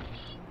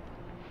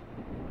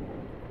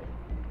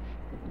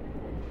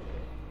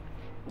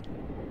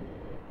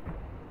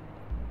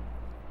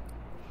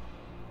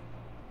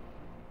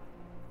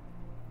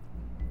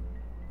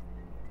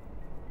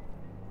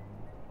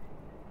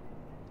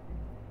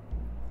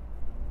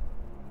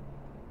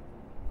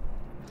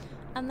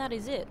 And that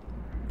is it.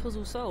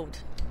 Puzzle solved.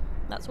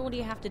 That's all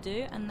you have to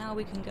do, and now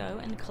we can go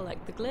and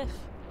collect the glyph.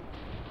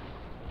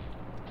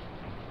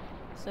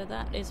 So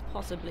that is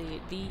possibly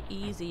the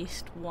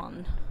easiest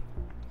one.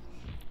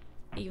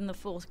 Even the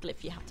 4th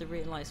glyph, you have to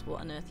realise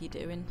what on earth you're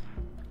doing.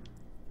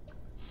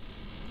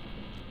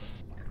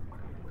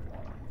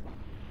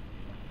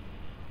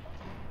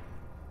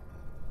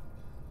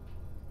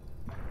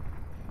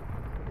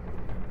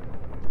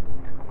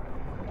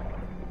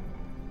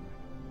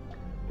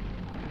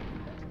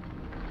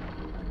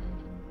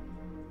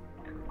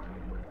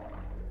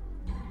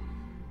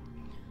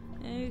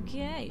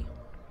 Okay.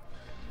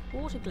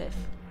 Water glyph.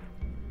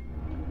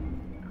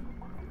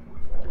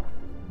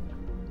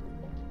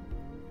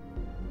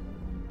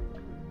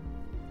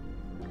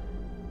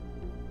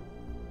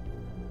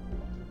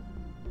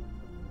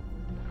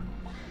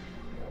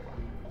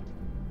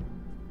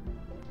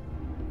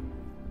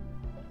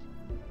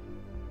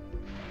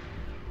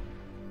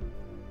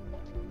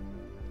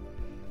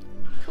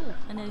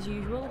 And as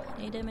usual,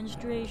 a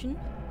demonstration.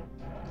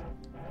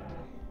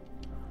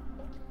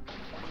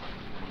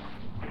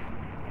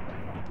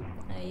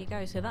 There you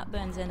go, so that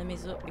burns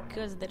enemies up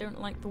because they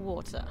don't like the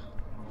water.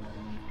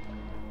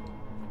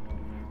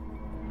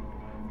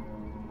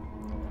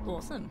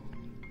 Awesome.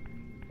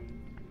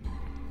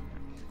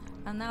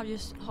 And now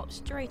just hop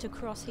straight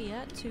across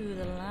here to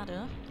the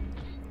ladder.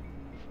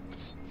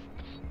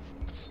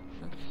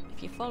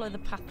 If you follow the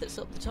path that's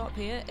up the top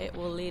here, it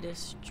will lead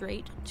us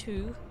straight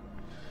to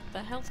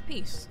the health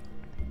piece.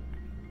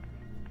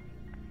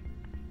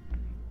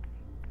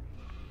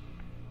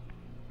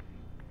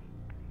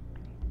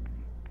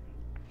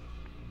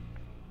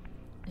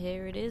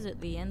 Here it is at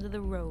the end of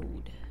the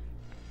road.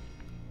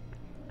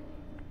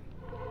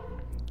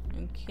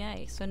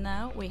 Okay, so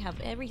now we have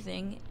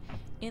everything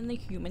in the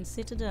human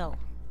citadel.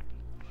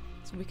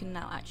 So we can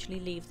now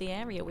actually leave the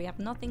area. We have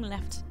nothing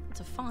left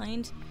to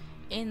find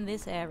in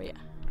this area.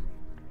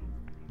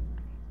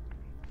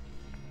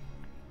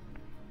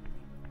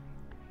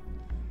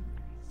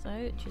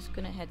 So just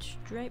gonna head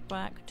straight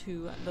back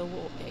to the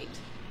warp gate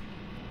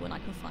when I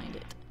can find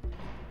it.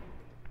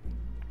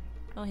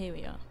 Oh, here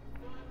we are.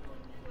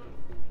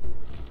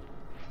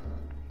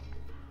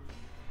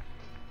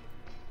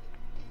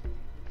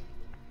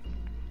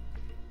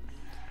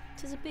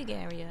 It is a big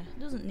area. It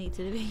doesn't need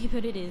to be,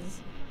 but it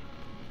is.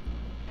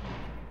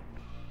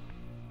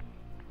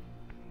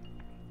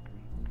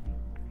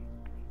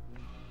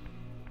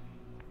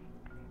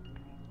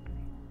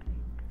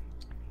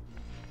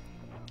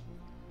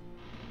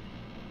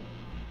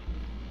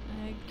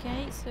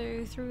 Okay,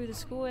 so through the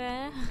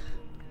square.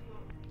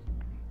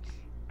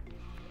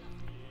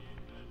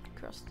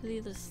 Across to the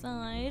other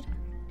side.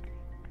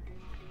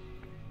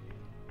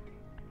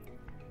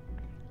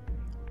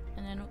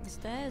 And then up the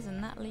stairs,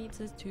 and that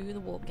leads us to the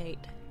warp gate.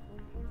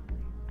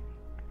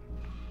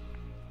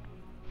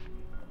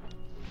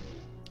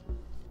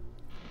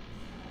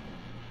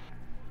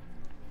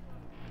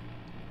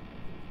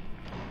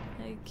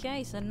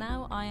 Okay, so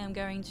now I am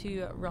going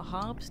to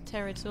Rahab's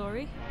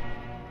territory.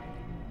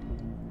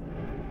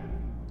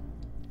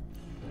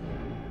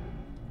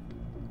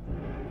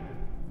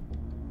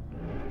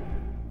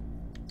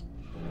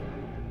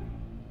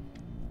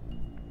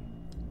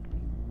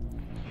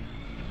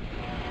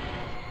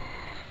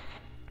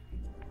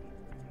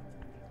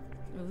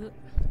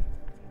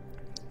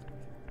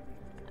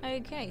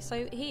 Okay,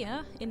 so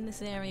here in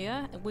this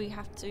area we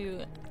have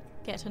to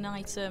get an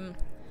item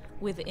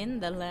within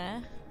the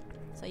lair,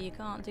 so you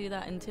can't do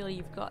that until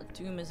you've got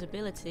Dumah's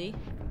ability.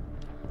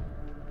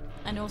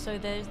 And also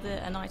there's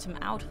an item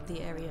out of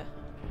the area.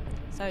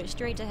 So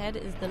straight ahead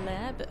is the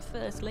lair, but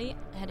firstly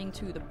heading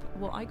to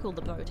what I call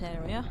the boat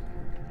area.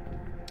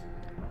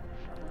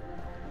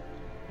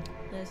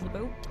 There's the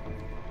boat.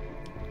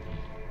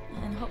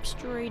 And hop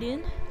straight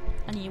in,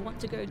 and you want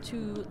to go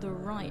to the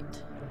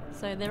right.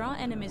 So there are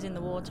enemies in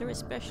the water,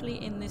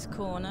 especially in this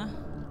corner.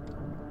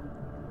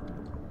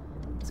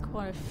 There's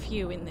quite a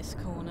few in this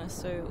corner,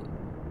 so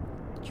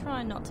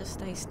try not to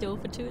stay still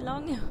for too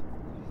long.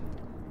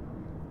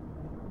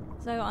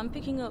 So I'm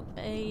picking up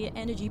a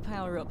energy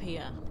power up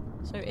here.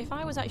 So if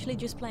I was actually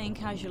just playing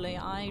casually,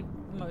 I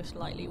most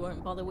likely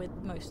won't bother with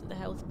most of the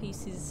health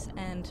pieces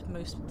and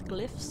most of the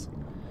glyphs.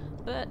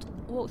 But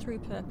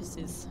walkthrough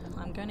purposes,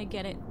 I'm going to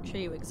get it, show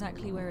you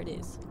exactly where it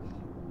is.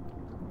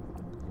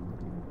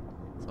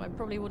 So I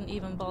probably wouldn't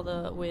even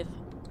bother with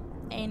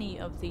any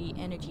of the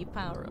energy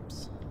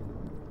power-ups.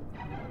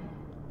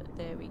 But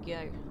there we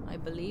go. I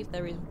believe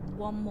there is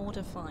one more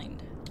to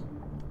find.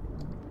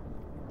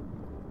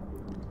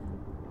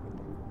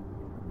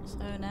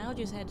 So now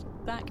just head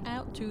back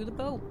out to the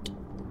boat.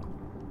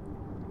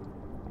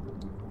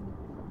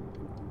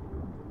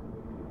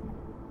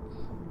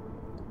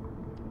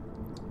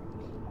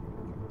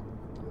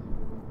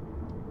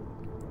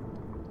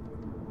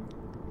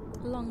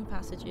 Long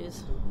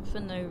passages for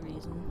no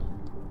reason.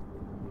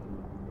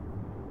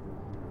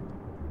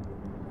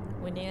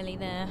 We're nearly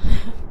there.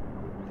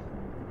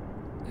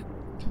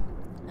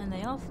 And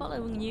they are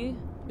following you.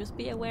 Just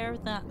be aware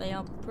of that. They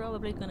are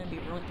probably going to be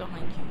right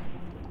behind you.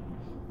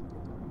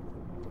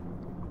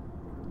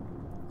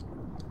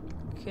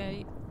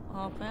 Okay,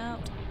 hop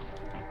out.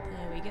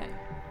 There we go.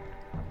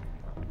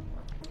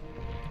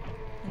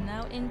 And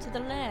now into the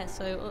lair,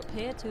 so up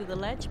here to the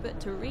ledge, but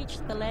to reach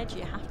the ledge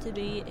you have to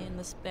be in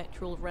the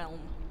spectral realm.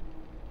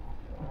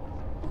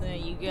 There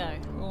you go,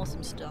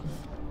 awesome stuff.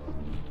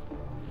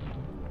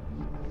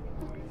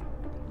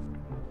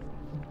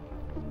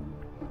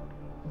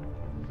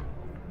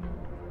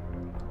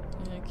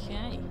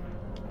 Okay.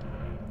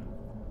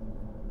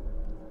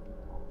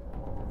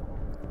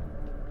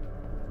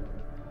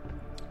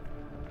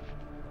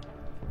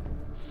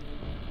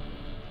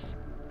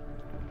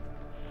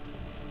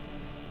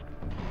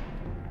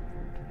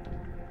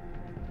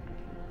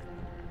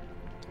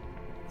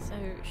 So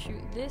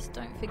shoot this,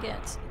 don't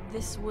forget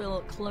this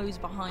will close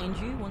behind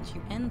you once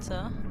you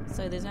enter,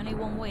 so there's only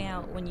one way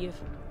out when you've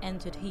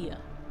entered here.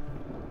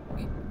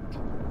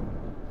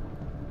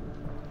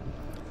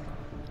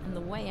 And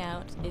the way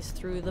out is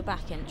through the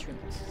back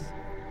entrance.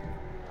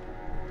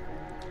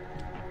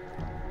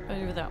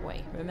 over that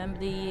way. Remember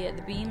the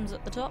beams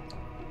at the top?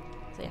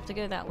 So you have to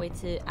go that way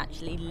to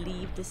actually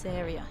leave this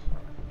area.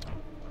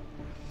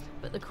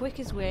 But the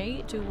quickest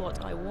way to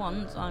what I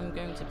want, I'm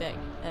going to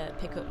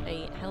pick up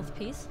a health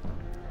piece.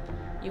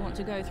 You want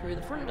to go through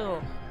the front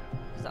door,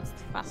 because that's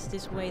the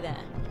fastest way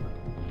there.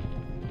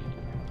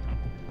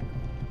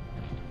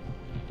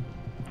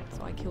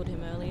 So I killed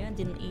him earlier,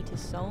 didn't eat his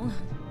soul.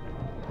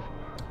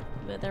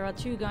 But there are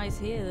two guys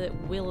here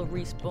that will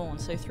respawn,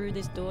 so through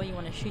this door you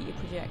want to shoot your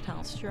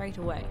projectile straight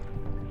away.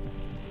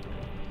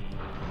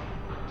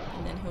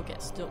 And then he'll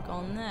get stuck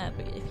on there,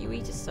 but if you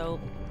eat his soul,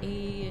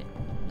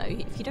 no,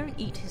 if you don't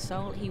eat his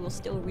soul, he will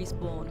still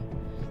respawn.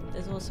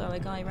 There's also a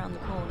guy around the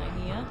corner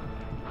here.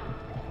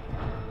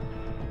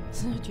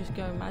 So just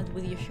go mad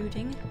with your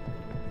shooting.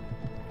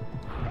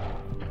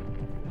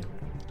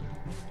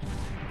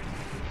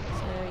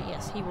 So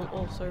yes, he will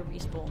also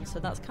respawn, so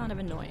that's kind of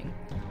annoying.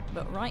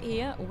 But right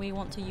here, we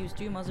want to use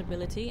Dumah's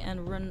ability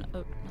and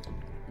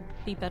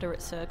be better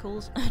at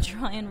circles.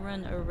 Try and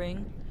run a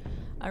ring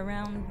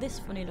around this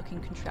funny looking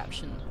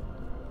contraption.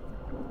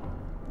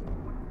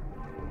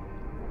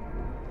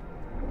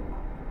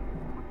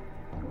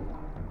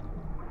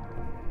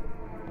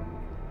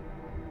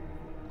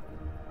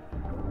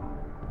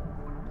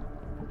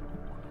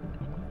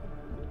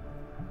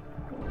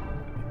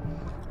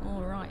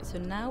 So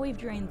now we've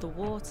drained the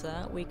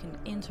water, we can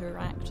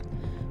interact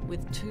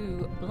with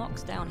two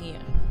blocks down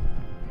here.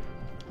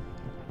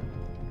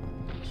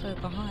 So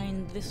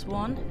behind this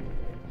one,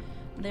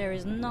 there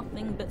is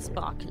nothing but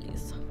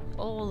sparklies.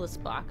 All the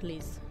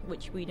sparklies,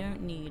 which we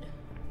don't need.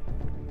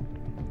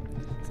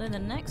 So the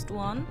next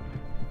one,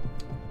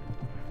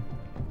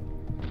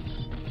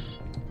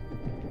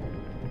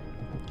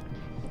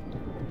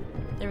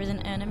 there is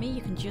an enemy,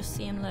 you can just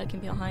see him lurking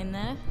behind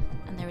there,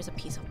 and there is a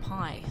piece of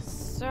pie.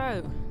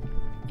 So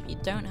if you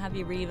don't have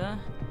your Reaver,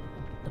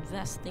 the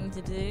best thing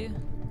to do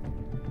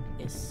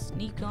is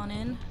sneak on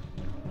in,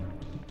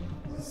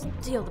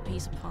 steal the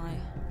piece of pie,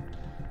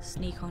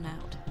 sneak on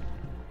out.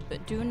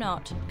 But do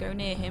not go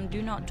near him,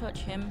 do not touch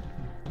him,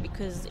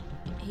 because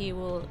he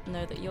will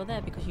know that you're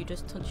there because you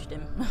just touched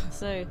him.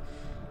 So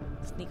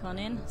sneak on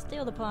in,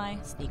 steal the pie,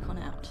 sneak on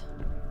out.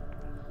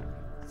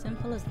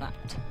 Simple as that.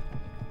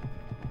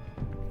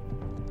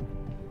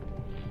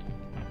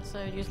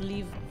 So just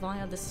leave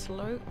via the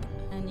slope,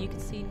 and you can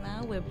see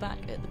now we're back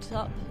at the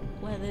top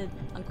where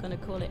I'm gonna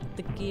call it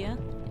the gear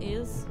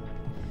is.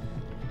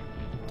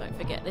 Don't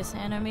forget this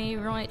enemy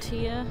right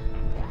here.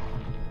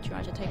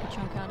 Try to take a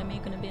chunk out of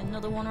me. Gonna be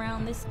another one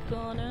around this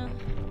corner.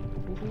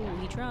 Ooh,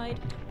 he tried.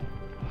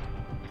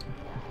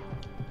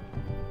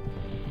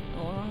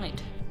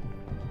 Alright.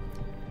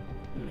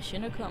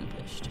 Mission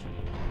accomplished.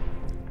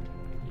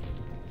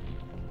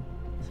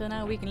 So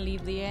now we can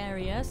leave the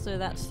area, so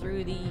that's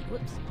through the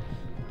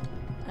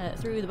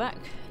through the back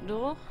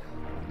door,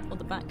 or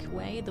the back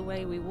way, the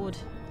way we would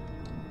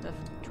have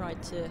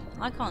tried to...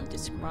 I can't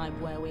describe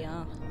where we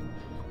are.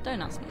 Don't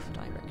ask me for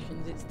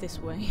directions, it's this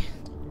way.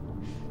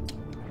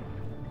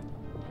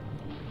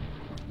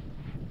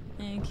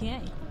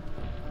 Okay.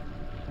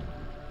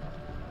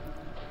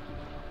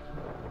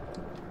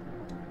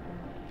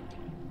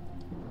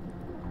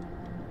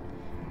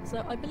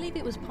 So I believe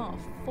it was part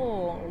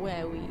 4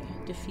 where we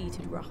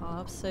defeated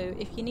Rahab, so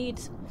if you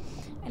need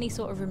any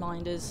sort of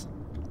reminders,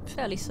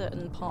 fairly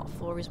certain part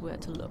 4 is where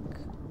to look.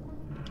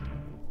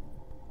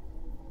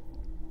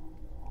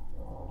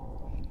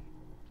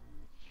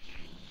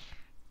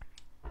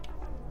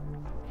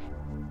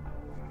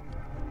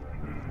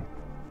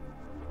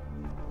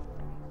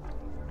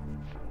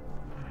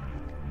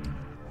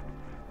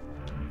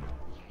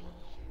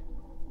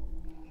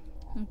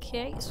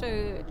 Okay,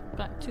 so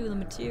back to the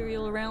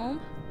material realm.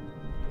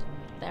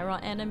 There are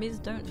enemies,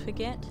 don't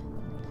forget.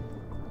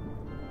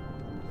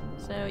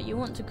 So you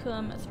want to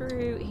come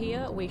through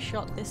here. We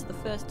shot this the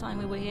first time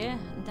we were here,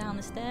 down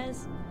the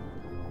stairs.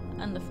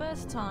 And the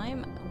first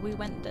time we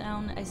went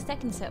down a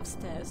second set of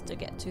stairs to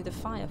get to the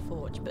fire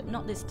forge, but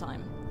not this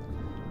time.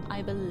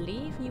 I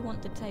believe you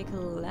want to take a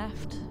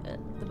left at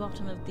the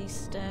bottom of these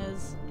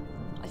stairs.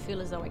 I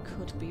feel as though I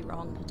could be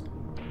wrong.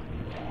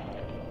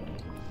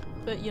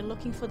 But you're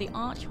looking for the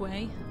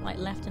archway, like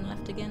left and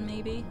left again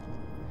maybe.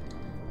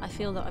 I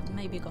feel that I've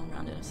maybe gone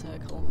round in a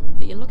circle.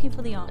 But you're looking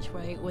for the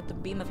archway with the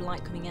beam of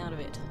light coming out of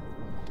it.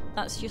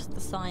 That's just the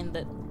sign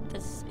that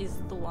this is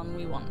the one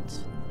we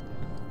want.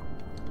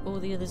 All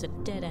the others are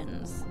dead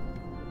ends.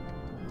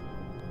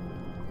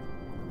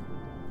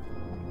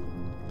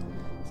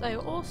 So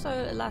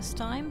also last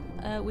time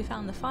we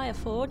found the fire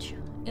forge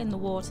in the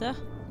water.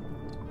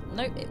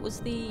 Nope, it was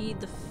the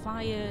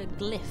fire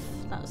glyph,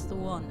 that's the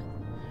one.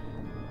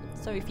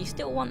 So if you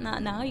still want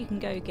that now, you can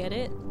go get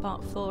it.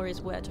 Part 4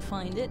 is where to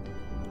find it.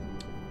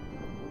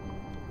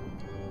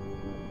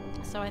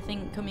 So I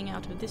think coming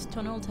out of this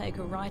tunnel, take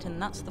a right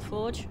and that's the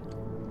forge.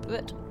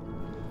 But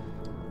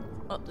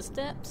up the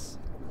steps.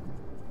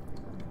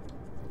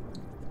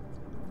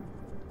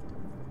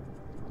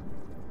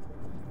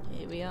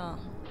 Here we are.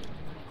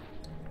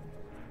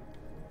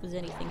 Was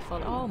anything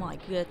follow? Oh my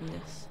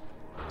goodness.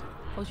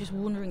 I was just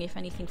wondering if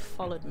anything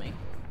followed me.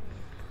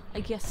 I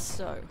guess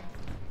so.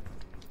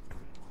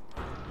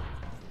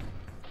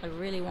 I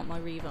really want my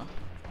Reaver.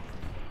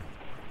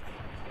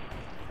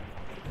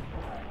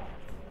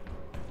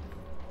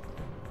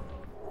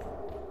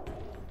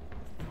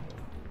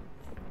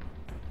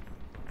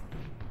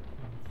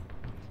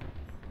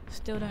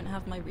 Still don't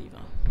have my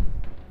Reaver.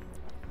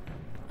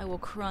 I will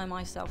cry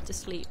myself to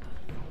sleep.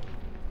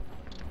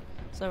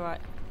 So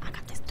right, I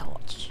got this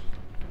torch.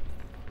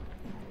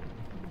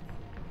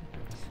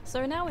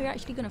 So now we're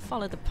actually going to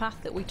follow the path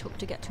that we took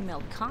to get to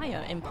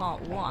Melchiah in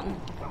part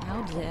 1.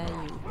 How dare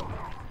you?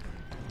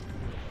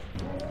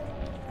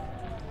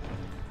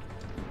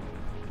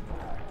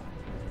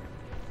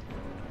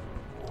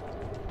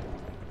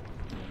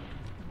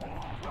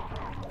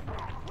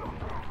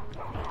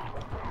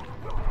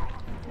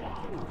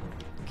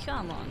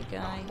 Come on,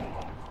 guy.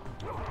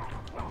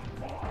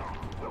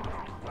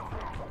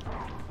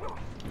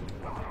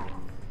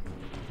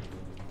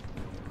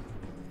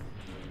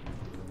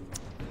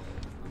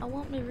 I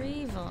want my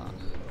Reaver.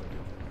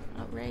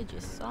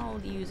 Outrageous.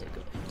 I'll use a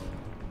good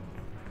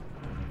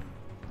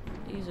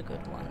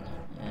one.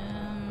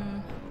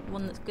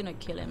 One that's gonna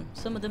kill him.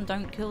 Some of them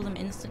don't kill them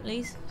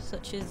instantly,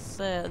 such as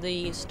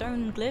the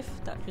stone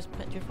glyph that just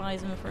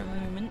petrifies them for a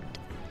moment.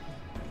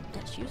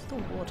 Let's use the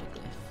water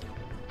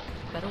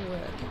glyph. Better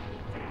work.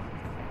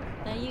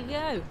 There you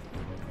go.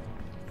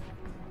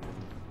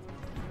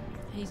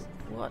 He's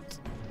what?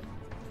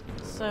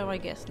 So I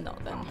guess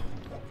not then.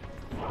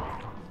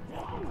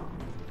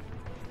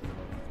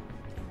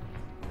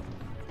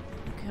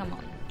 Come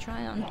on,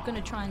 I'm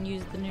gonna try and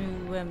use the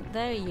new,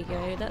 there you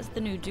go, that's the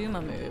new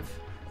Dumah move.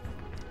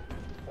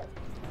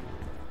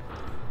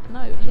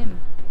 No, him.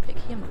 Pick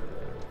him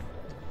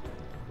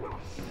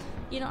up.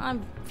 You know,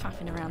 I'm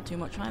faffing around too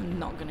much, I'm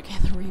not gonna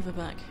get the Reaver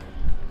back.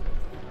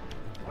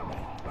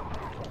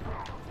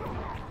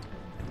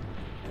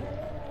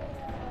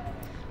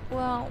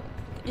 Well,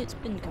 it's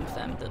been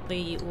confirmed that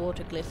the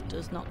water glyph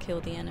does not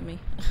kill the enemy.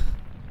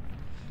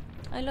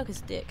 I look a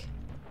stick.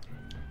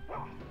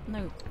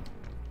 No.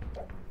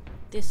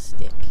 This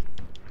stick.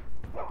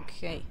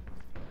 Okay.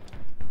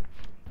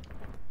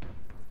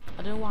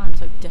 I don't know why I'm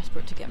so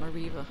desperate to get my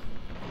Reaver.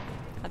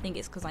 I think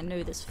it's because I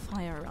know there's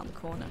fire around the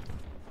corner.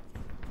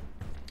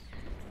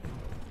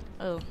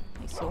 Oh,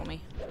 he saw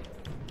me.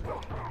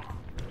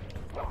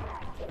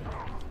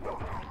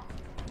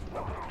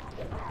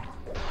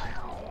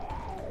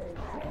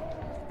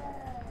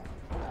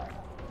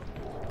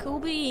 Cool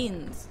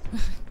beans!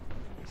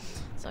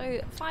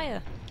 So,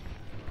 fire!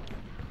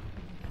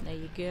 There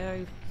you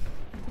go.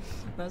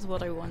 That's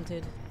what I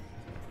wanted.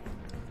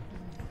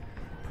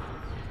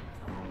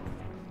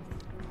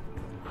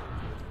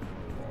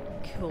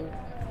 Cool.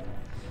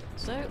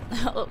 So,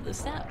 up the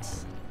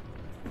steps.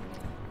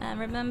 And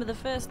remember the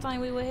first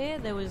time we were here,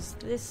 there was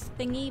this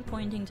thingy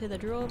pointing to the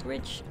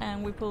drawbridge,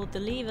 and we pulled the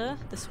lever,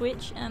 the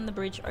switch, and the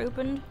bridge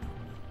opened.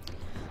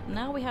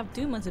 Now we have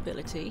Dumah's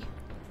ability.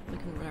 We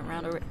can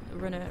run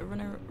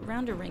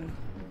around a ring.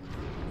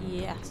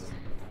 Yes.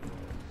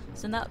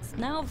 So that's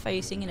now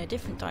facing in a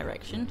different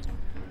direction.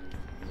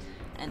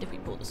 And if we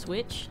pull the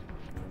switch,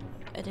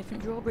 a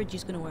different drawbridge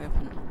is going to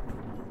open.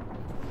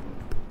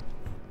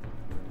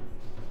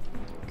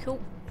 Cool.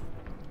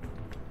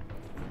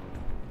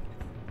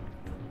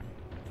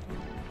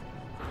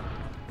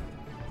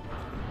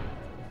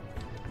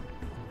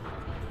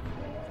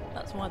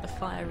 That's why the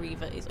Fire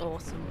Reaver is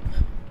awesome.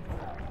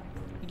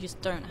 You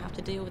just don't have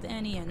to deal with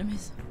any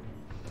enemies.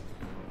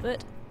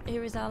 But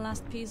here is our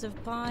last piece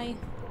of pie.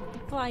 The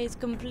pie is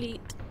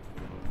complete.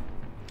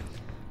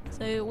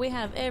 So we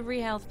have every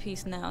health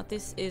piece now.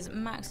 This is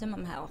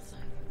maximum health.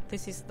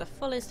 This is the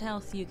fullest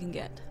health you can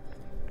get.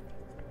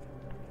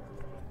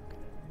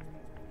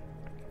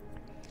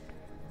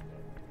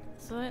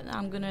 So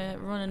I'm gonna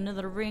run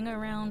another ring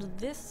around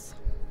this.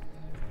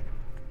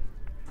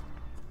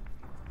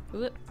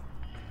 Whoop.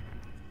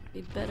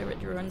 Be better at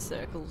drawing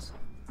circles.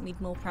 Need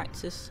more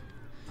practice.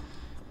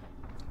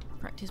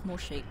 Practice more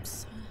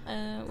shapes.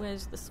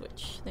 Where's the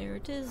switch? There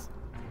it is.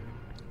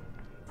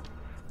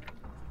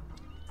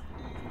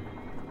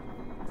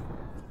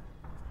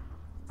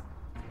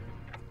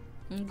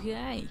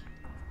 Okay.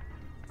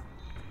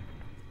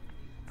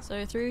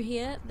 So through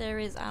here, there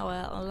is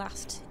our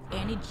last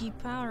energy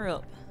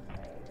power-up.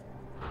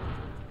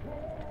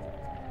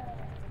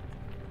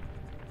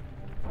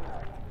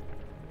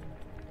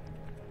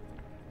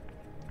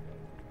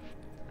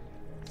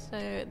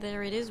 So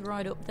there it is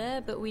right up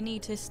there, but we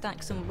need to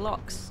stack some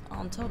blocks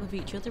on top of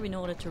each other in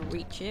order to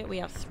reach it. We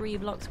have 3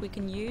 blocks we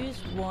can use.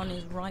 One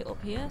is right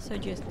up here, so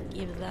just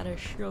give that a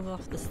shove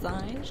off the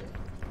side.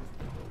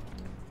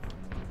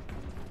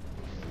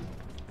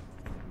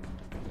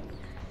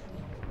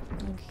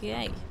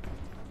 Okay.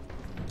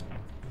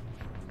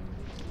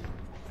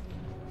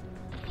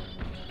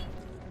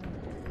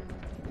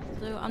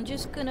 So I'm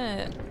just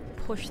gonna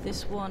push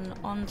this one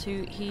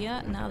onto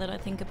here. Now that I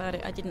think about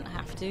it, I didn't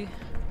have to.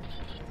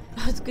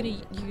 I was gonna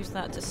use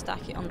that to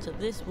stack it onto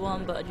this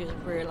one, but I just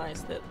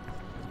realised that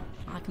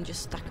I can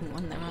just stack them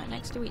when they're right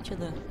next to each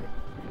other.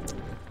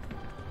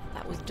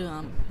 That was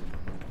dumb.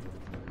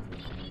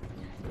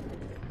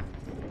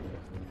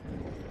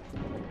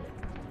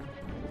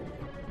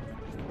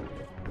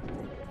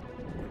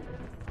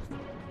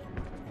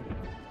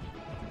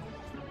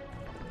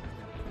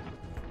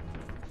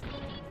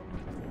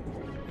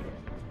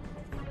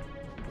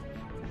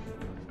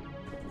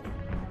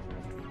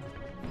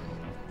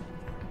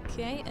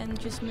 Okay, and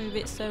just move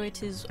it so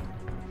it is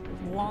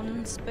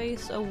one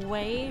space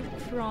away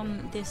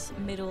from this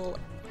middle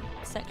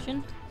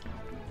section.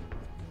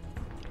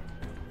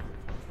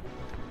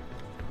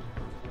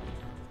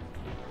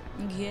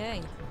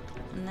 Okay,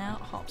 now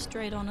hop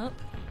straight on up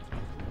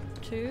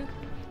to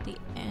the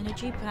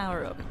energy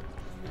power up.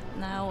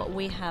 Now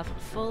we have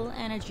full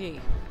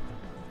energy.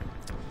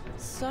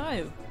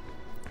 So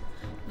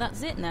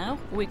that's it now.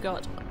 We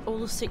got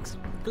all 6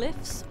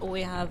 glyphs,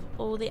 we have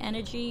all the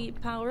energy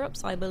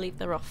power-ups, I believe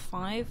there are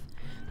 5,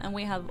 and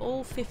we have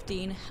all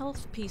 15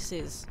 health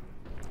pieces.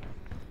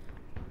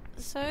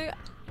 So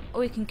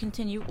we can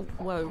continue.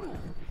 Whoa.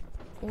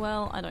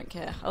 Well, I don't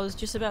care. I was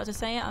just about to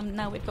say it.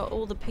 Now we've got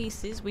all the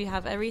pieces, we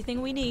have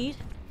everything we need.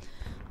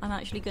 I'm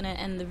actually going to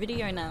end the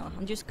video now.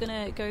 I'm just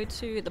going to go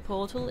to the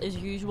portal as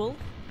usual,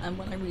 and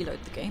when I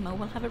reload the game I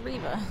will have a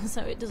Reaver,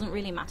 so it doesn't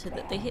really matter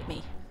that they hit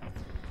me.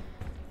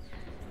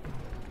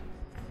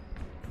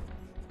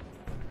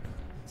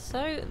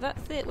 So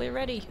that's it, we're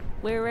ready.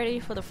 We're ready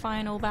for the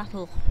final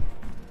battle.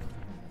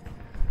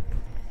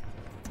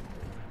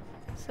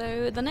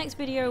 So the next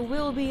video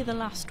will be the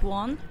last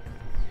one.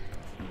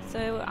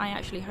 So I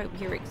actually hope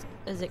you're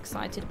as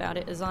excited about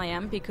it as I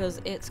am, because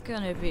it's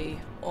gonna be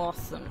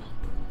awesome.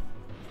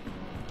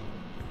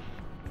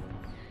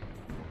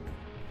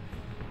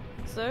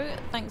 So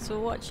thanks for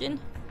watching.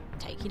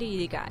 Take it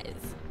easy,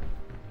 guys.